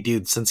grumpy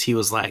dude since he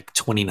was like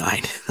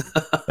 29.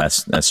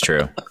 That's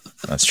true.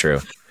 That's true.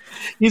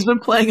 He's been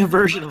playing a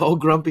version of old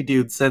grumpy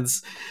dude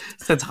since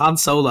Han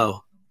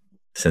Solo.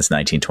 Since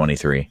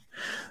 1923.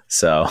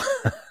 So,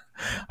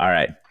 all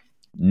right.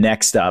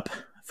 Next up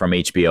from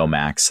HBO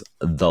Max,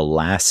 The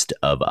Last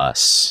of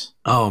Us.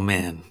 Oh,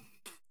 man.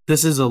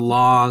 This is a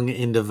long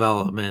in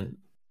development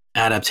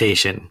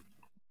adaptation.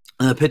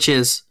 And the pitch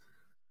is,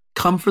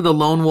 come for the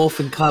Lone Wolf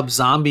and Cub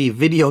zombie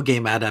video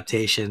game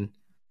adaptation.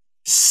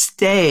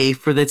 Stay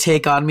for the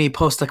Take On Me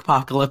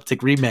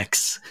post-apocalyptic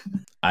remix.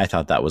 I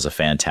thought that was a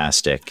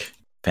fantastic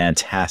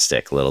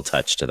Fantastic little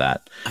touch to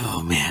that.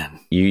 Oh man,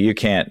 you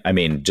can't. I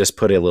mean, just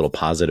put a little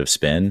positive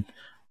spin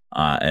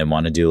and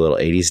want to do a little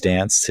 '80s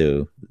dance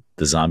to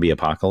the zombie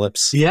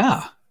apocalypse.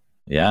 yeah,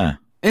 Yeah,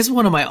 it's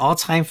one of my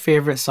all-time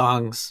favorite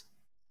songs.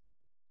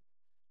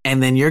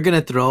 And then you're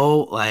gonna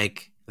throw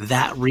like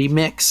that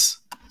remix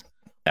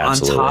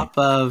absolutely.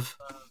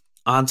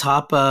 on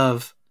top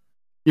of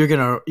you're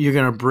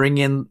gonna bring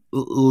in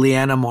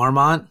Leanna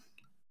Marmont,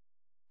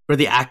 or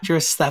the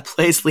actress that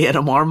plays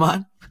Leanna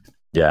Marmont,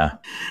 Yeah.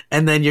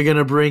 and then you're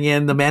gonna bring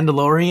in the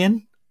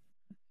Mandalorian,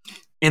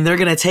 and they're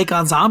gonna take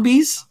on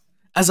zombies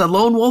as a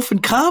lone wolf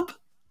and cub.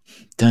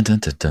 Dun, dun,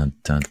 dun, dun,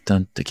 dun,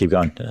 dun, dun. Keep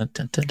going. Dun,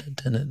 dun, dun, dun,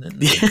 dun, dun, dun,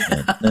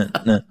 dun,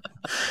 dun.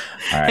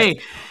 All right. Hey,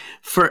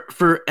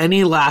 for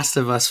any Last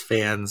of Us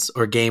fans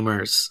or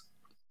gamers,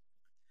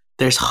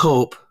 there's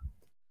hope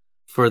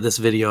for this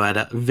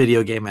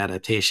video game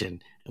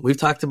adaptation. We've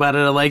talked about it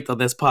at length on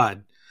this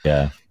pod.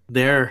 Yeah.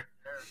 There,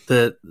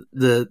 the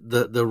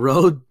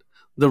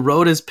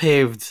road is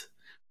paved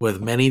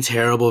with many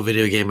terrible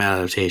video game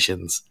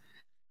adaptations.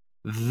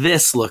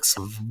 This looks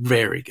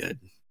very good.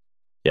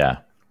 Yeah.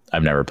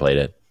 I've never played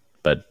it,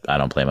 but I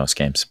don't play most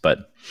games.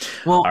 But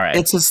Well, all right.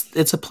 it's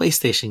a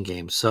PlayStation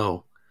game,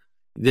 so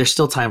there's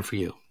still time for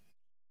you.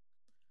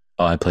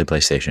 Oh, I play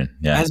PlayStation.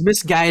 Yeah. As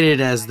misguided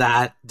as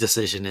that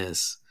decision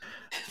is,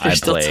 there's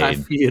still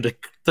time for you to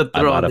throw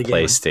I bought in a the game.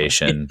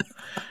 PlayStation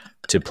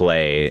to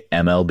play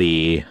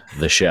MLB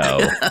The Show,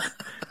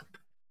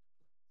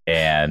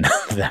 and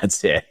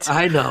that's it.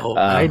 I know.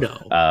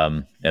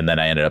 And then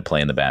I ended up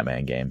playing the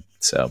Batman game,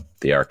 so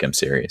the Arkham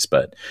series.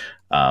 But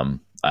I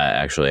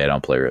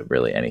don't play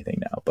really anything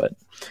now. But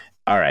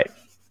all right,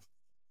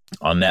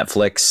 on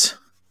Netflix,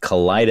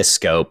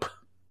 Kaleidoscope.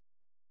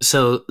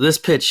 So this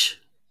pitch,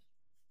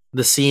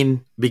 the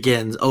scene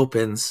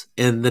opens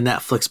in the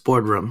Netflix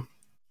boardroom,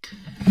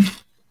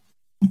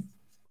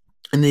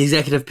 and the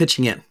executive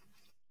pitching it.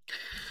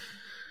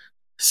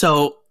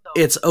 So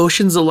it's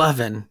Ocean's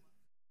 11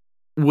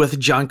 with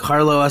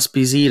Giancarlo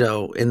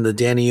Esposito in the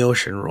Danny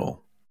Ocean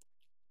role,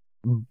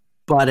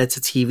 but it's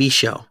a TV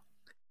show,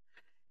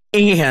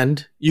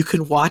 and you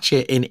can watch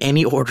it in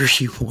any order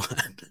you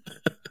want.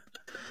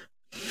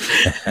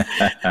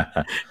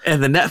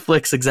 And the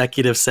Netflix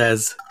executive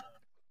says,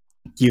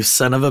 "You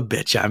son of a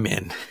bitch, I'm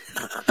in."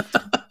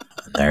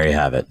 There you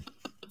have it.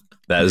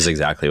 That is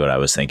exactly what I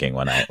was thinking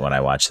when I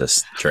watched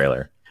this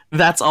trailer.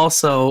 That's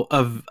also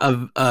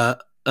a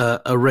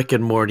Rick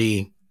and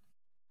Morty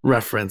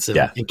reference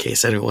in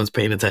case anyone's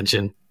paying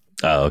attention.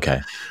 Oh,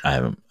 okay.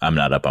 I'm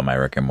not up on my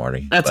Rick and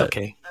Morty. That's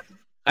okay.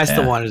 I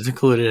still wanted to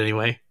include it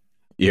anyway.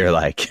 You're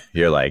like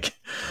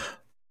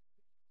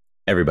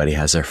everybody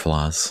has their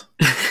flaws.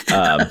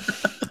 All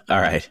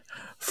right.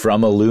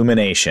 From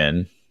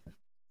Illumination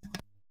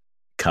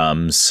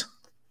comes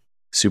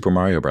Super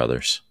Mario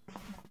Brothers.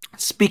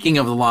 Speaking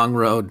of the long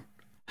road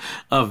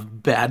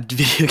of bad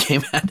video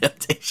game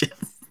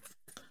adaptations,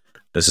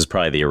 this is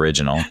probably the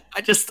original.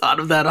 I just thought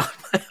of that on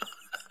my own.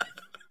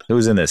 Who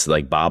was in this?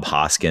 Like Bob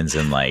Hoskins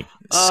and like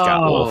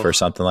Scott Wolf or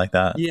something like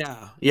that?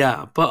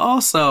 Yeah. But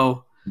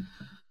also,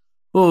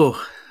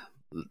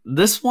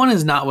 this one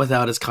is not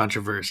without its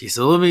controversy.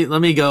 So let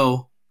me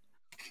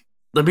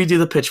do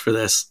the pitch for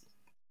this.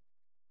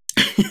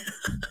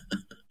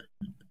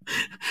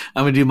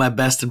 I'm gonna do my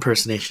best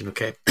impersonation,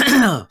 okay?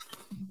 And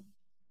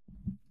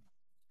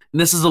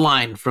this is a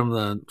line from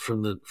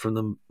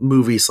the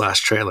movie /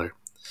 trailer.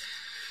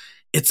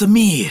 "It's a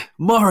me,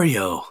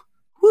 Mario.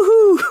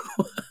 Woohoo!"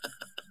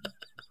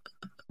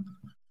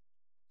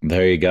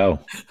 There you go.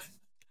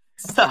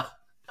 So,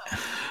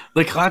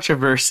 the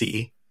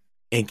controversy,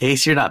 in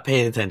case you're not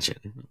paying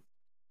attention,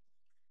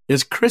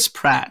 is Chris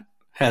Pratt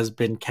has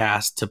been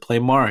cast to play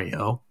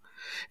Mario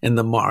in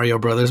the Mario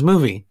Brothers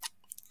movie.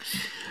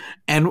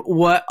 And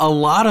what a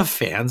lot of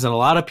fans and a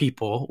lot of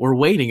people were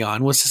waiting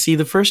on was to see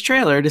the first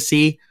trailer to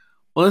see,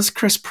 well, it's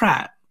Chris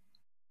Pratt.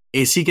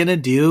 Is he going to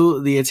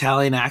do the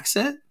Italian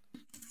accent?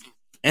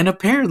 And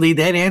apparently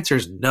that answer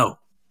is no.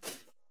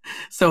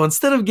 So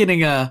instead of getting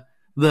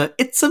the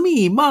 "It's a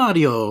me,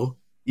 Mario,"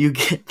 you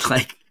get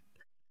like,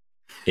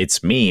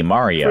 "It's me,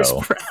 Mario."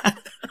 Chris Pratt.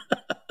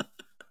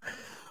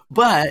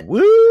 But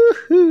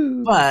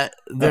woohoo! But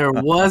there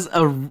was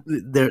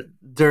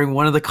during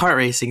one of the kart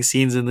racing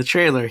scenes in the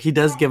trailer, he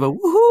does give a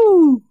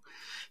woohoo.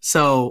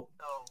 So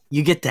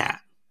you get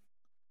that.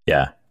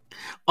 Yeah.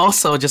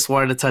 Also, just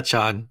wanted to touch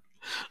on,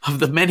 of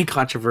the many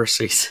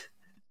controversies,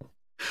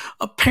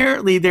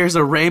 apparently there's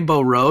a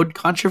Rainbow Road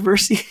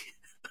controversy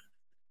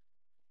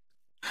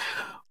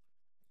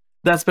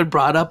that's been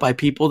brought up by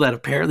people that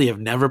apparently have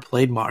never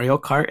played Mario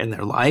Kart in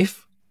their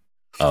life.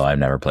 Oh, I've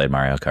never played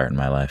Mario Kart in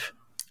my life.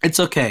 It's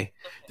okay.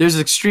 There's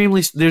an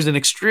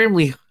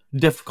extremely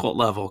difficult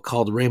level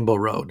called Rainbow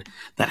Road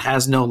that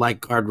has no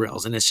like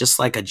guardrails, and it's just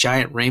like a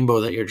giant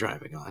rainbow that you're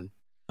driving on.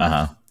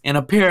 Uh-huh. And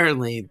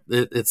apparently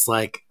it's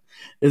like,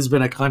 there's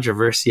been a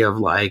controversy of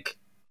like,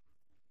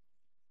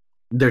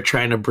 they're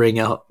trying to bring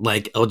out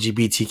like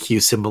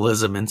LGBTQ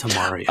symbolism into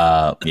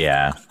Mario.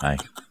 Yeah,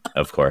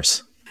 of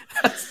course.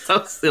 That's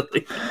so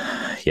silly.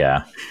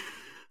 Yeah.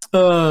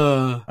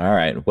 Uh, All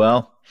right.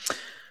 Well,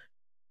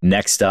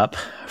 next up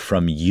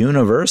from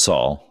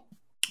Universal.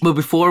 but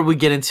before we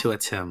get into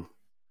it, Tim,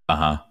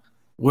 Uh-huh.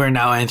 we're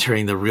now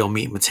entering the real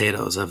meat and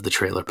potatoes of the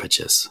trailer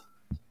pitches.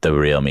 The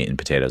real meat and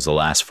potatoes. The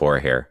last four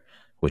here,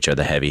 which are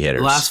the heavy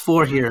hitters. The last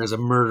four here is a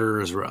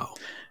murderer's row.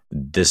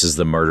 This is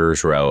the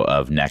murderer's row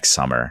of next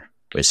summer.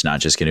 It's not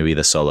just going to be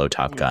the solo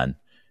Top Gun.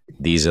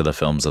 These are the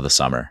films of the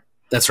summer.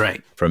 That's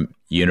right. From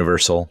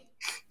Universal,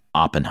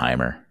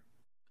 Oppenheimer.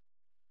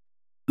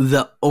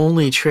 The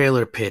only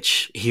trailer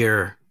pitch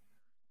here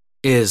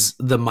is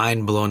the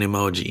mind-blown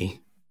emoji.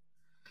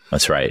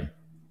 That's right.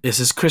 This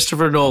is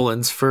Christopher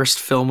Nolan's first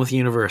film with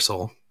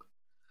Universal.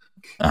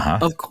 Uh-huh.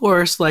 Of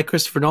course, like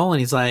Christopher Nolan,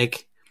 he's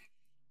like,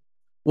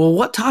 well,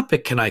 what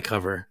topic can I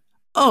cover?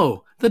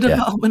 Oh, the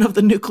development of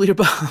the nuclear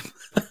bomb.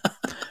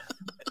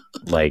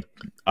 Like,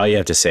 all you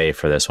have to say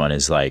for this one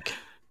is like,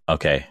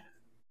 okay,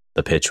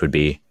 the pitch would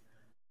be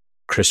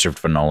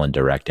Christopher Nolan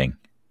directing.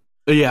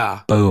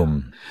 Yeah.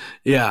 Boom.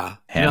 Yeah.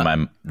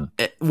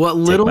 What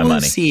little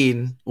we've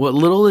seen, what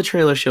little the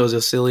trailer shows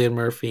of Cillian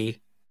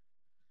Murphy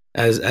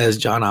as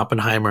John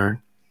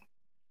Oppenheimer,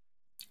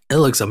 it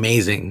looks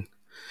amazing.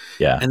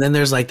 Yeah. And then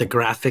there's like the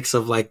graphics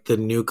of like the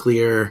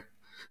nuclear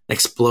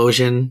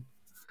explosion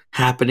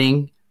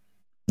happening.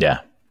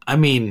 Yeah. I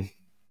mean,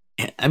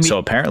 so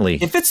apparently,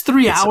 if it's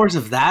 3 hours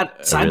of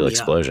that, a real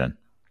explosion.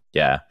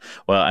 Yeah.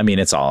 Well, I mean,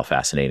 it's all a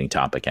fascinating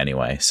topic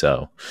anyway.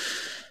 So,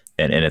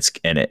 and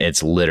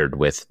it's littered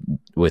with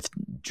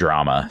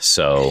drama.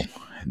 So,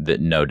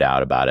 no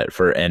doubt about it.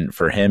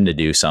 For him to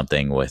do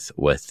something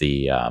with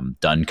the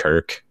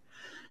Dunkirk,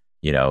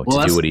 to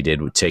do what he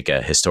did, would take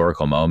a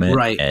historical moment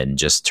and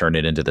just turn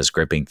it into this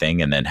gripping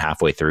thing. And then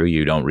halfway through,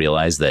 you don't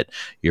realize that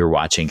you're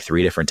watching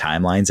 3 different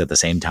timelines at the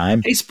same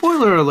time. Hey,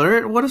 spoiler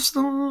alert. What if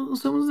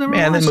someone's never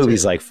Man, that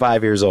movie's like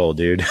 5 years old,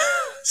 dude.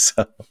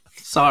 So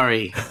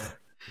sorry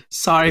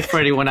for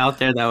anyone out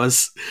there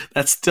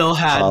that still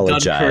had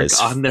Dunkirk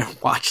on their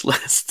watch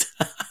list.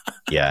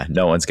 Yeah,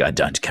 no one's got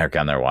Dunkirk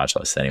on their watch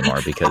list anymore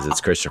because it's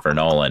Christopher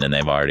Nolan and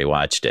they've already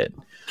watched it.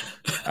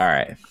 All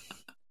right.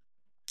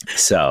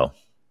 So,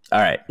 all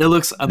right. It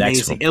looks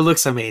amazing. It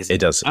looks amazing. It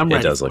does.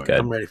 It does look good.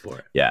 I'm ready for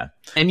it. Yeah.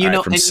 And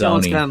it's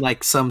gonna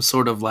like some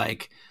sort of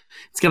like,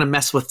 it's gonna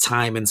mess with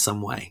time in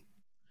some way.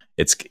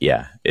 It's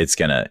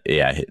gonna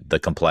the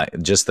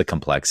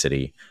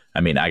complexity.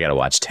 I mean, I gotta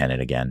watch Tenet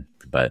again,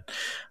 but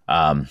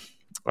all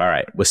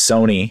right. With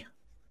Sony,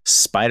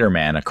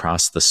 Spider-Man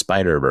Across the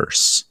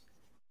Spider-Verse.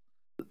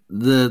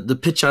 The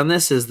pitch on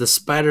this is the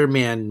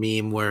Spider-Man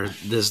meme where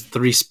there's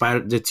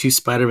the two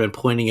Spider-Men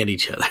pointing at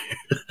each other.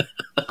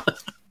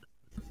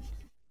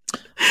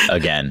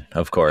 Again,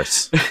 of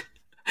course,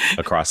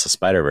 Across the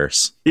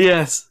Spider-Verse.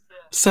 Yes.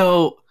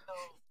 So,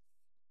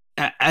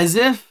 as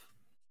if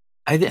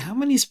how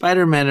many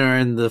Spider-Men are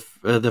in the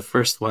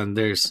first one?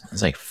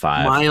 It's like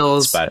 5.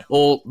 Miles,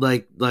 old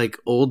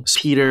old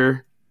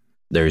Peter.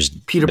 There's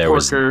Peter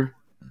Parker,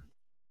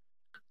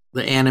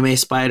 the anime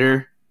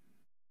Spider,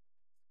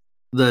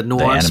 the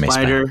noir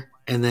Spider,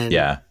 and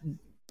then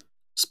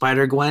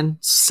Spider-Gwen.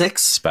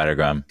 6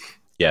 Spider-Gwen.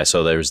 Yeah.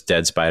 So there's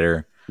Dead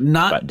Spider.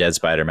 Not Dead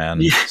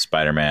Spider-Man,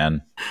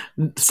 Spider-Man,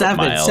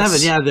 7.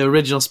 Yeah, the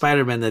original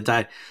Spider-Man that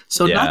died.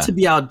 So not to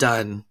be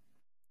outdone,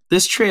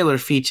 this trailer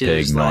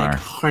features like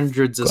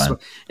hundreds of.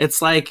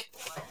 It's like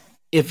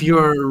if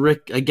you're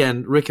Rick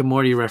and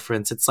Morty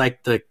reference. It's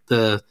like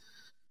the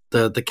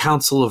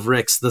Council of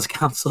Ricks, the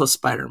Council of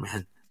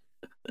Spider-Man.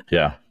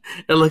 Yeah,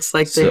 it looks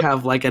like they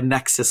have like a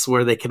nexus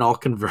where they can all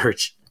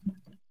converge.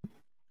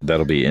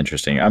 That'll be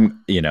interesting.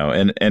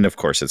 And of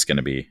course it's going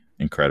to be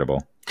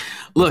incredible.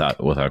 Look,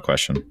 without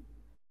question.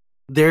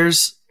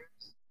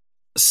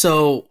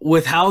 So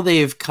with how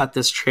they've cut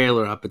this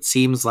trailer up, it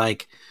seems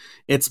like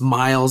it's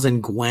Miles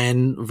and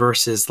Gwen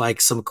versus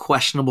like some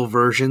questionable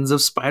versions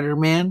of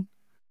Spider-Man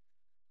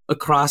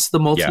across the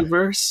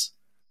multiverse.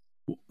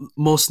 Yeah.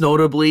 Most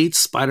notably,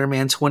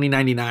 Spider-Man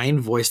 2099,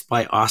 voiced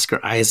by Oscar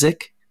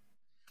Isaac.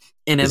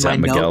 And in my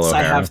notes,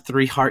 I have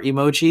 3 heart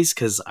emojis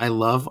because I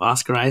love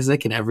Oscar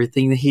Isaac and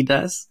everything that he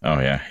does. Oh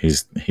yeah,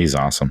 he's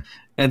awesome.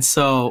 And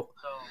so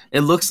it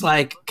looks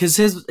like, because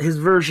his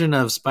version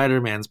of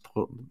Spider-Man's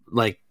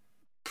like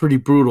pretty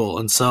brutal,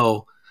 and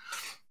so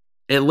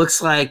it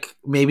looks like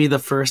maybe the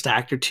first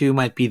act or 2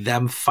 might be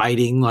them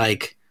fighting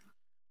like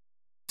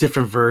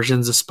different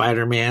versions of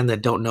Spider-Man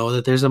that don't know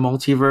that there's a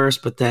multiverse,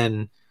 but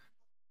then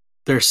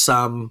there's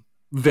some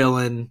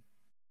villain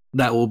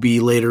that will be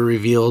later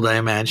revealed, I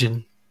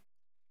imagine.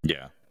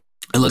 Yeah,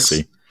 it looks.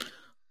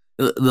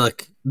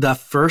 Look,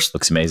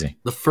 looks amazing.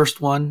 The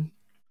first one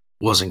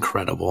was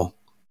incredible.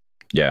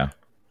 Yeah.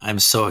 I'm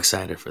so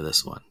excited for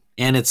this one.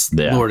 And it's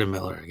Lord and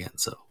Miller again,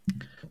 so.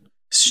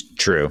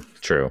 True.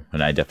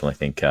 And I definitely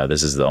think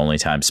this is the only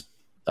time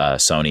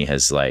Sony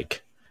has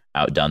like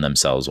outdone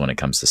themselves when it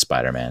comes to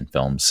Spider-Man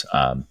films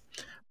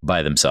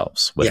by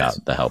themselves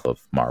without the help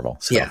of Marvel.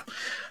 So. Yeah.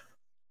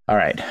 All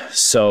right.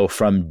 So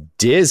from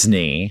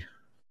Disney,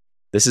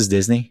 this is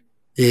Disney?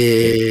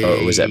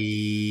 Or was it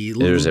Disney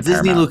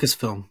Paramount?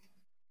 Lucasfilm.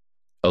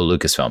 Oh,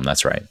 Lucasfilm.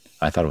 That's right.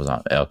 I thought it was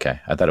on. Okay.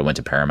 I thought it went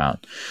to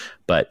Paramount.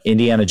 But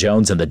Indiana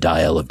Jones and the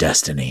Dial of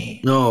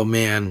Destiny. Oh,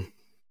 man.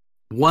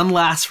 One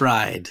last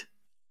ride.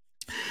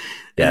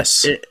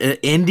 Yes.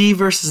 Indy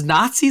versus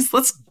Nazis?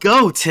 Let's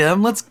go,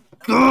 Tim. Let's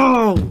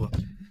go.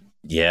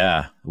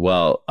 Yeah.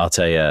 Well, I'll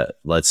tell you,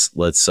 let's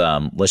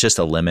just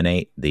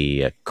eliminate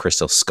the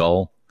Crystal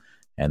Skull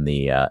and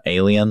the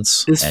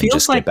aliens This and feels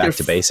just like get back they're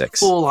to basics.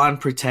 full on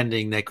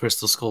pretending that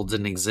Crystal Skull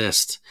didn't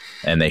exist.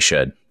 And they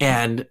should.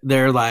 And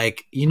they're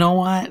like, you know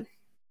what?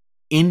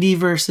 Indy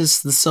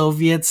versus the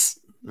Soviets,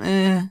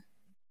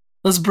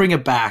 let's bring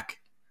it back.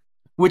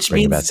 Which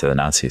Bring it back means to the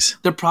Nazis.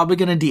 they're probably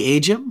going to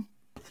de-age him.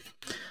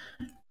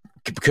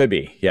 Could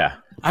be, yeah.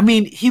 I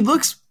mean, he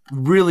looks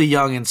really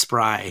young and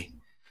spry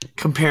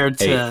compared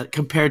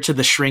to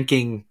the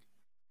shrinking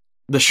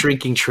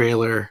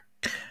trailer.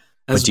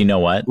 But do you know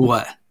what?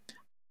 What?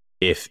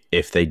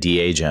 If they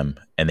de-age him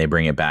and they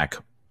bring it back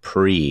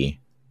pre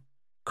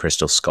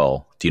Crystal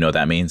Skull, do you know what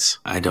that means?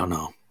 I don't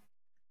know.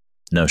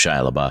 No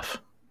Shia LaBeouf.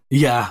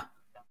 Yeah.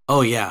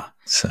 Oh yeah.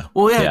 So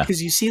well, yeah,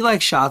 because you see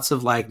like shots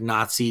of like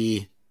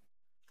Nazi,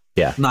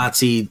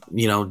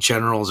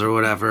 generals or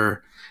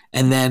whatever,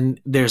 and then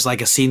there's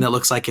like a scene that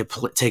looks like it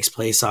takes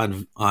place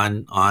on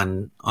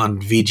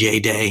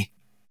VJ Day.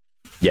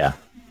 Yeah.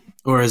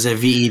 Or is it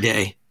VE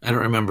Day? I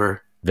don't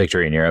remember.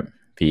 Victory in Europe.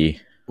 VE.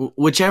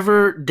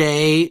 Whichever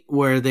day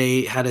where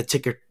they had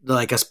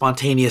a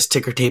spontaneous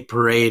ticker tape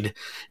parade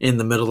in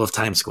the middle of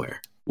Times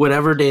Square.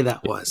 Whatever day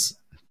that was.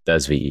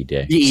 That's VE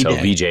Day. VE so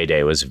Day. VJ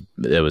Day was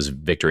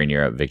Victory in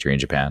Europe, Victory in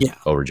Japan,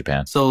 over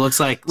Japan. So it looks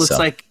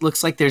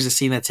like there's a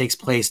scene that takes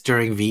place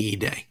during VE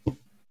Day.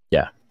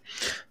 Yeah.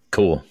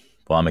 Cool.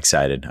 Well, I'm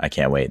excited. I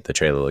can't wait. The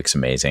trailer looks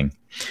amazing.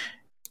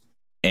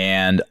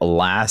 And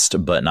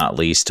last but not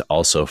least,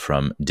 also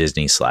from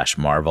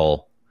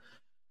Disney/Marvel,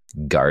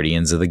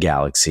 Guardians of the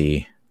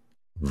Galaxy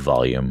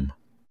Volume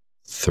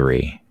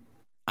 3.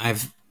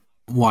 I've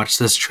watched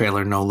this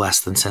trailer no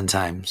less than 10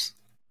 times.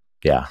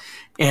 Yeah.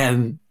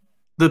 And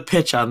the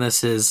pitch on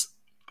this is,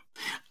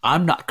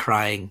 I'm not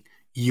crying,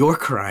 you're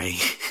crying.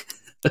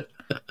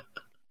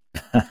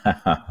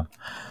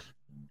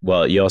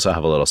 Well, you also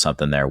have a little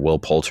something there. Will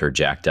Poulter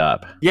jacked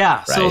up.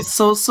 Yeah. Right?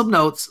 So some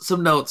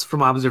notes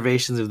from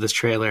observations of this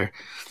trailer.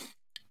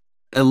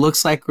 It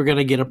looks like we're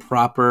gonna get a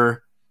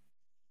proper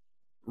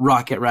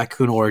Rocket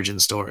Raccoon origin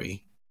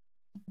story.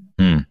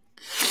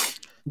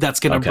 That's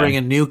gonna bring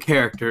a new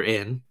character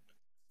in.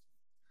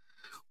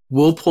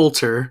 Will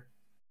Poulter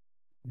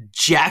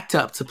jacked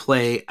up to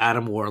play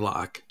Adam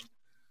Warlock.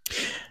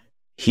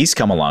 He's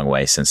come a long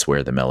way since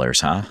We're the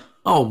Millers, huh?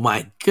 Oh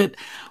my good.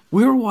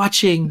 We were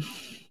watching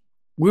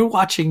Maze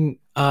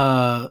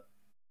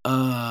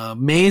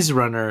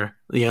Runner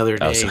the other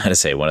day. I was going to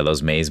say one of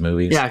those Maze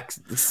movies. Yeah,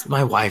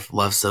 my wife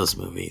loves those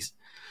movies.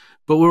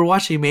 But we were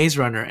watching Maze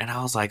Runner, and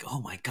I was like,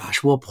 oh my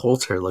gosh, Will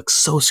Poulter looks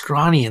so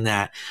scrawny in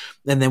that.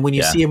 And then when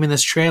you see him in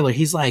this trailer,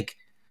 he's like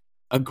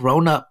a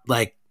grown-up,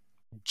 like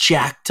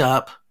jacked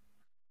up,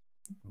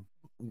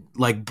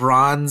 like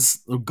bronze,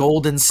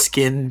 golden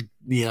skinned,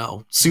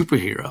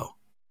 superhero.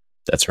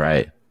 That's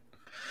right.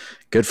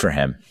 Good for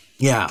him.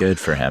 Yeah. Good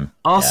for him.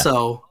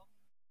 Also,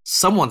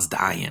 someone's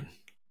dying.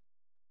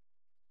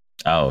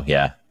 Oh,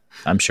 yeah.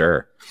 I'm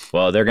sure.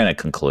 Well, they're going to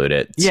conclude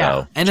it.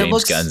 Yeah. So and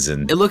James Gunn's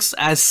it looks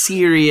as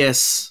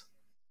serious.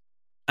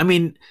 I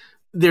mean,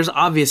 there's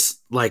obvious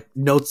like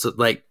notes of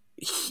like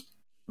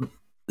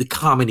the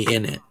comedy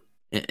in it,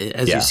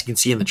 as you can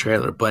see in the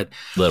trailer, but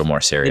a little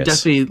more serious. It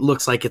definitely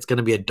looks like it's going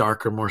to be a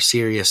darker, more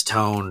serious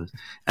tone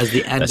as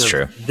the end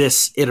of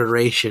this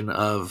iteration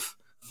of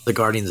the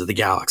Guardians of the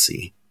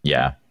Galaxy.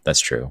 Yeah,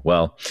 that's true.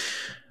 Well,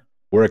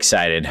 we're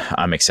excited.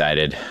 I'm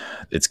excited.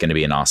 It's going to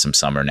be an awesome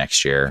summer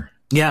next year.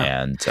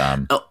 Yeah.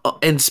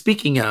 And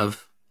speaking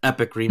of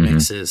epic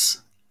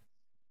remixes,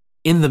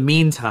 in the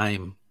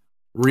meantime,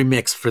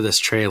 remix for this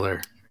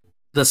trailer.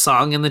 The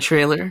song in the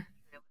trailer.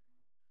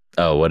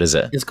 Oh, what is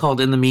it? It's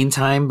called In the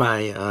Meantime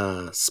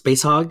by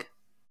Space Hog.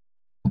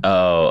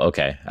 Oh,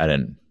 okay. I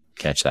didn't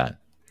catch that.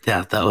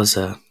 Yeah, that was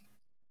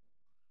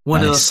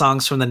one of those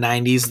songs from the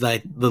 90s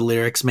that the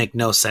lyrics make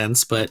no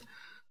sense, but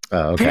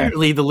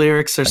apparently the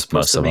lyrics are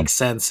supposed to make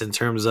sense in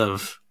terms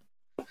of,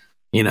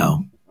 in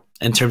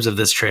terms of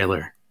this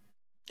trailer.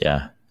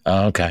 Yeah.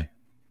 Oh, okay.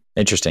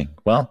 Interesting.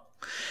 Well,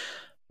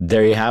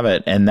 there you have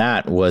it. And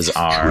that was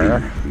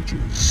our...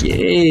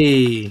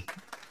 Yay.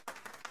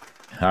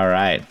 All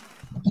right.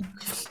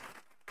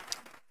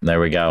 There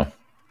we go.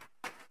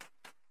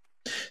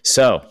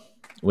 So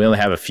we only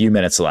have a few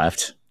minutes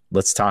left.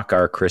 Let's talk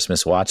our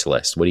Christmas watch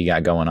list. What do you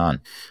got going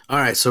on? All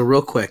right. So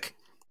real quick,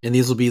 and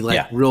these will be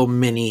like real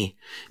mini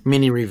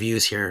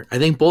reviews here. I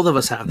think both of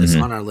us have this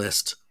on our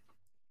list.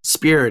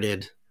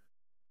 Spirited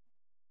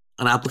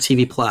on Apple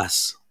TV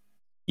Plus.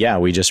 Yeah,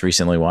 we just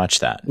recently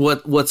watched that.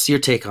 What's your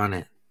take on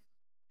it?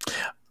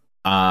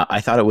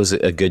 I thought it was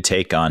a good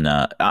take on.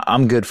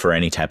 I'm good for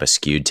any type of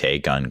skewed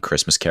take on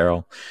Christmas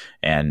Carol,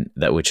 and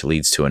that which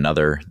leads to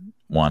another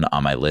one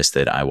on my list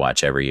that I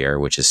watch every year,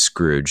 which is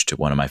Scrooged,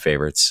 one of my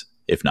favorites,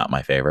 if not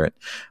my favorite.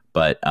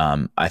 but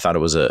I thought it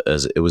was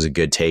a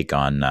good take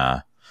on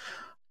the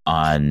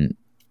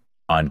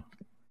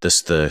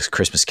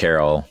Christmas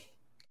Carol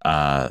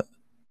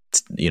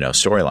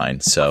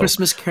storyline. So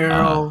Christmas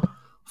Carol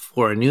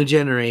for a new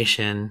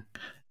generation.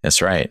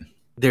 That's right.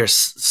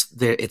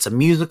 It's a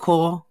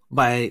musical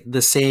by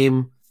the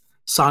same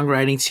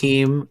songwriting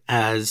team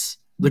as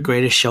The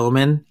Greatest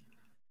Showman.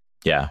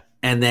 Yeah.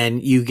 And then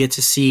you get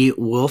to see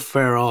Will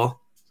Ferrell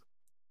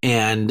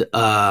and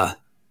Ryan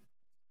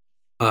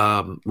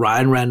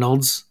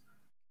Reynolds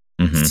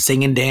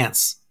sing and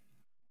dance.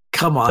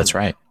 Come on. That's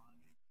right.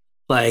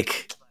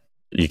 Like,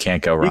 you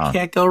can't go wrong. You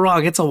can't go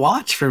wrong. It's a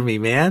watch for me,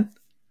 man.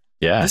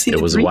 Yeah, it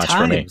was a watch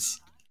times. for me.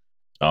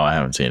 Oh, I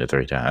haven't seen it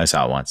 3 times. I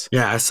saw it once.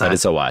 Yeah, I saw it. But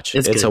it's a watch.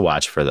 It's a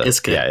watch for the. It's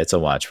good. Yeah, it's a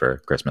watch for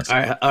Christmas.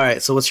 All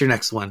right. So what's your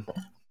next one?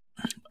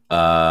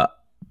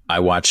 I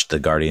watched the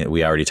Guardian.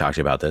 We already talked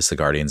about this. The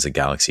Guardians of the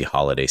Galaxy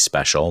Holiday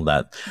Special.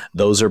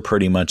 Those are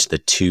pretty much the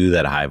 2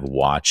 that I've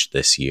watched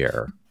this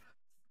year,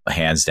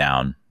 hands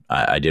down.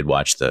 I did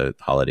watch the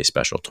holiday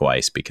special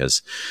twice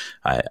because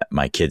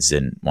my kids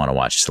didn't want to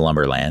watch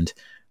Slumberland,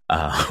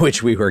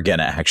 which we were going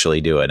to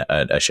actually do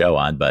a show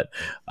on, but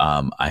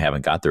I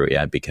haven't got through it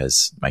yet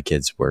because my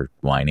kids were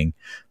whining.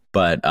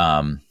 But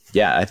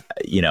yeah,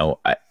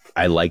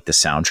 I like the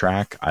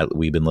soundtrack.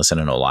 We've been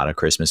listening to a lot of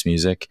Christmas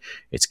music.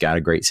 It's got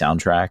a great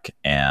soundtrack,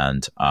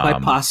 and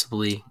quite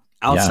possibly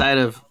outside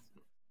of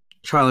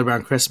Charlie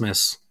Brown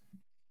Christmas,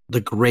 the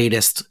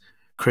greatest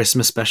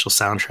Christmas special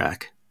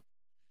soundtrack.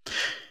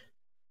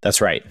 That's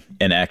right.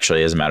 And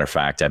actually, as a matter of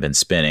fact, I've been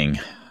spinning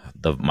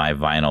my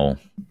vinyl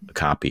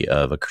copy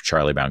of A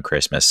Charlie Brown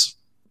Christmas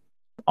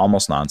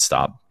almost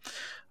nonstop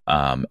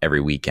every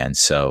weekend.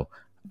 So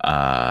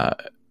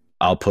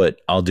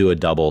I'll do a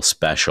double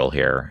special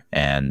here,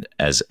 and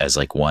as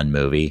like one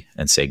movie,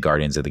 and say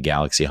Guardians of the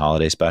Galaxy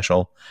Holiday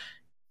Special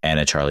and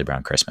A Charlie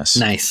Brown Christmas.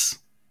 Nice.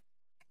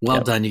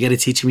 Well done. You got to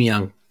teach them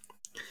young.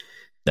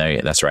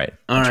 That's right.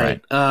 All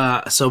right.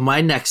 So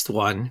my next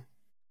one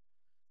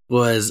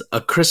was A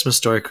Christmas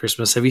Story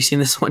Christmas. Have you seen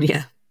this one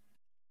yet?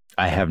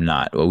 I have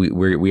not. Well,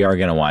 we are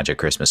going to watch A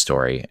Christmas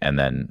Story, and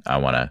then I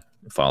want to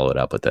follow it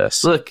up with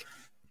this. Look,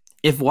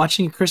 if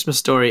watching A Christmas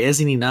Story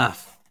isn't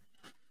enough,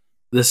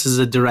 this is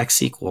a direct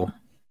sequel.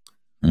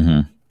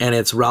 Mm-hmm. And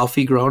it's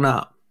Ralphie grown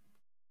up.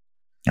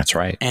 That's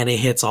right. And it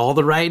hits all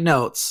the right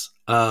notes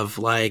of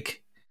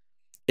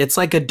it's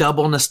like a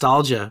double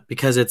nostalgia,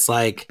 because it's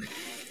like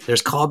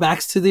there's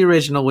callbacks to the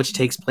original, which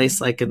takes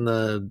place like in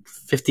the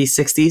 50s,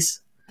 60s.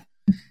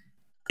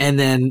 And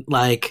then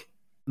like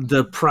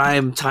the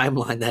prime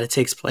timeline that it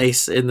takes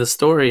place in the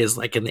story is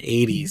like in the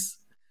 80s.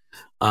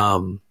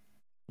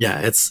 Yeah,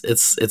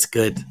 it's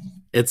good.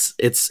 It's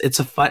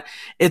a fun.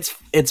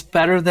 It's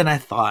better than I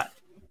thought.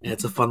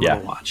 It's a fun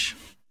little watch.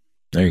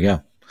 There you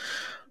go.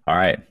 All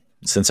right.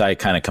 Since I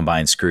kind of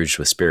combined Scrooged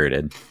with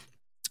Spirited,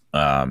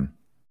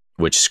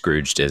 which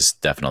Scrooged is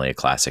definitely a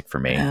classic for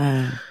me.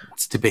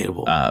 It's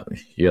debatable.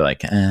 You're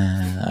like,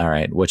 all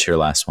right. What's your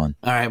last one?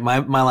 All right,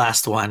 my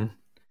last one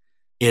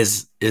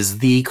is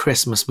the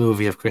Christmas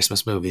movie of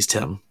Christmas movies,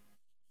 Tim.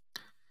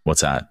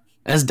 What's that?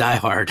 That's Die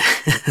Hard.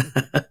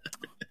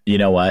 You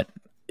know what?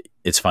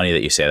 It's funny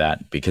that you say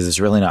that, because it's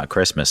really not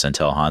Christmas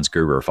until Hans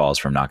Gruber falls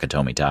from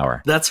Nakatomi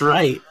Tower. That's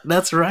right.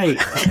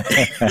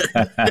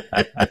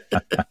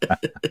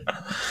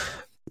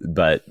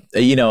 But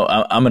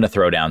I'm going to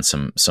throw down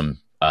some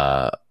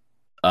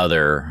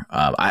other.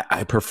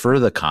 I prefer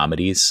the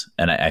comedies,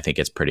 and I think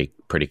it's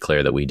pretty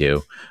clear that we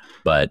do.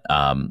 But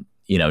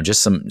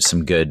just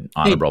some good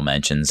honorable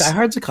mentions. Die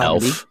Hard's a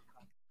comedy. Elf.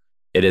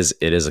 It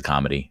is a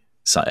comedy.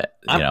 So,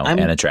 and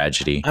a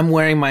tragedy. I'm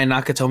wearing my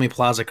Nakatomi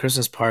Plaza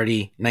Christmas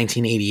Party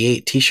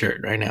 1988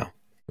 t-shirt right now.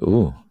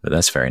 Ooh,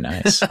 that's very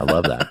nice. I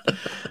love that.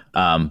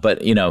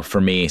 But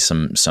for me,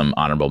 some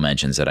honorable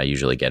mentions that I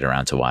usually get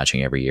around to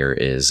watching every year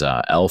is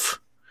Elf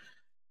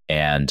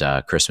and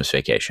Christmas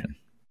Vacation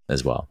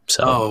as well.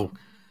 So,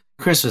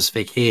 Christmas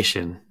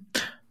Vacation.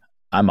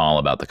 I'm all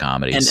about the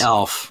comedies. And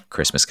Elf.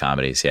 Christmas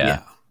comedies,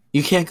 yeah.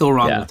 You can't go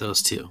wrong with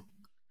those two.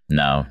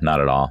 No, not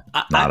at all.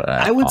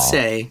 I would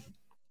say,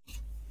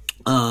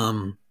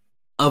 of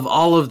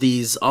all of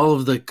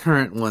the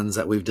current ones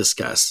that we've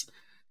discussed,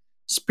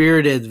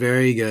 Spirited,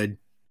 very good.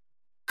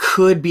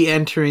 Could be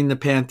entering the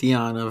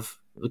pantheon of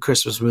the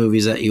Christmas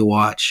movies that you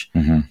watch.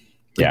 Mm-hmm.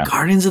 The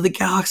Guardians of the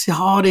Galaxy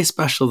Holiday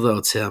Special, though,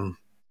 Tim.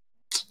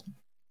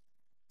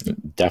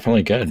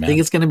 Definitely good, man. I think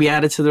it's going to be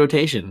added to the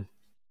rotation.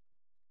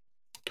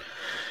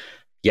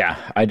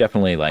 Yeah, I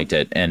definitely liked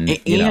it. And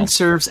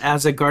serves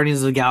as a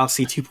Guardians of the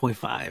Galaxy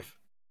 2.5.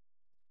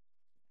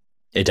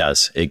 It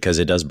does, because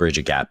it does bridge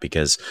a gap,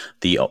 because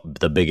the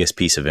biggest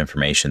piece of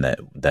information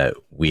that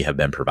we have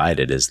been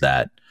provided is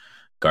that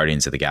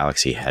Guardians of the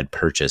Galaxy had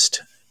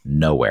purchased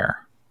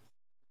nowhere.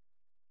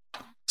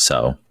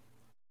 So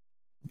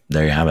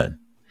there you have it.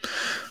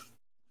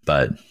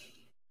 But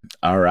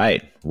all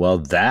right, well,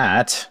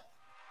 that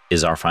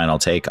is our final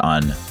take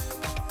on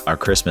our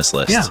Christmas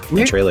list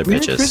and trailer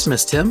pitches. Merry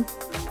Christmas, Tim.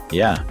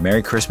 Yeah,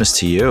 Merry Christmas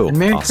to you. And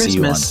Merry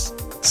Christmas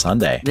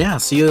Sunday. Yeah,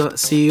 see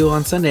you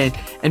on Sunday.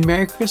 And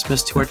Merry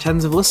Christmas to our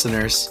tens of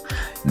listeners.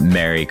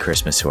 Merry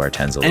Christmas to our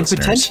tens of listeners. And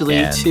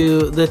potentially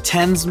to the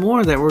tens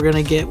more that we're going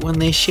to get when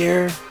they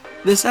share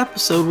this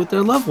episode with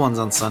their loved ones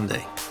on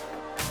Sunday.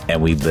 And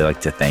we'd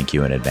like to thank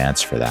you in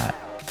advance for that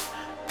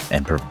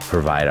and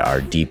provide our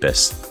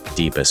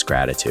deepest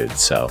gratitude.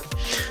 So,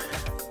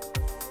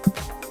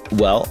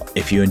 well,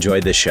 if you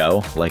enjoyed the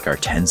show, like our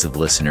tens of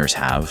listeners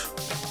have,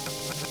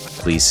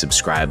 please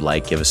subscribe,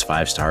 give us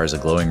 5 stars, a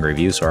glowing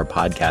review so our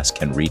podcast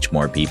can reach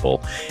more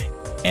people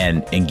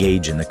and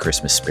engage in the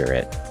Christmas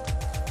spirit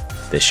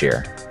this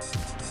year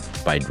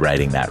by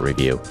writing that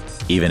review,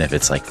 even if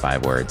it's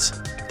 5 words.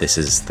 This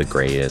is the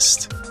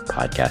greatest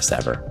podcast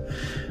ever.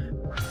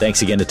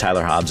 Thanks again to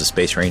Tyler Hobbs of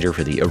Space Ranger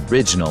for the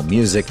original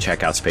music.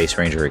 Check out Space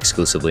Ranger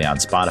exclusively on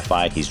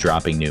Spotify. He's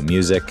dropping new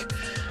music.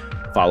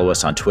 Follow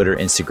us on Twitter,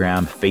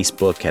 Instagram,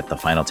 Facebook at The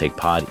Final Take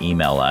Pod.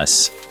 Email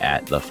us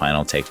at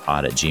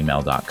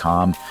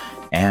thefinaltakepod@gmail.com.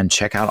 And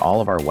check out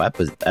all of our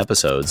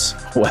episodes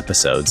on our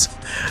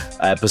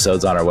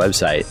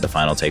website,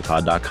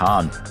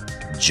 thefinaltakepod.com.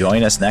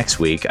 Join us next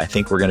week. I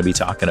think we're going to be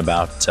talking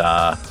about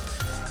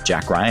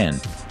Jack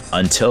Ryan.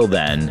 Until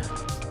then,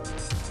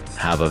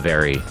 have a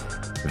very,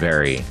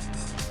 very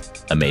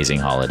amazing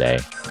holiday.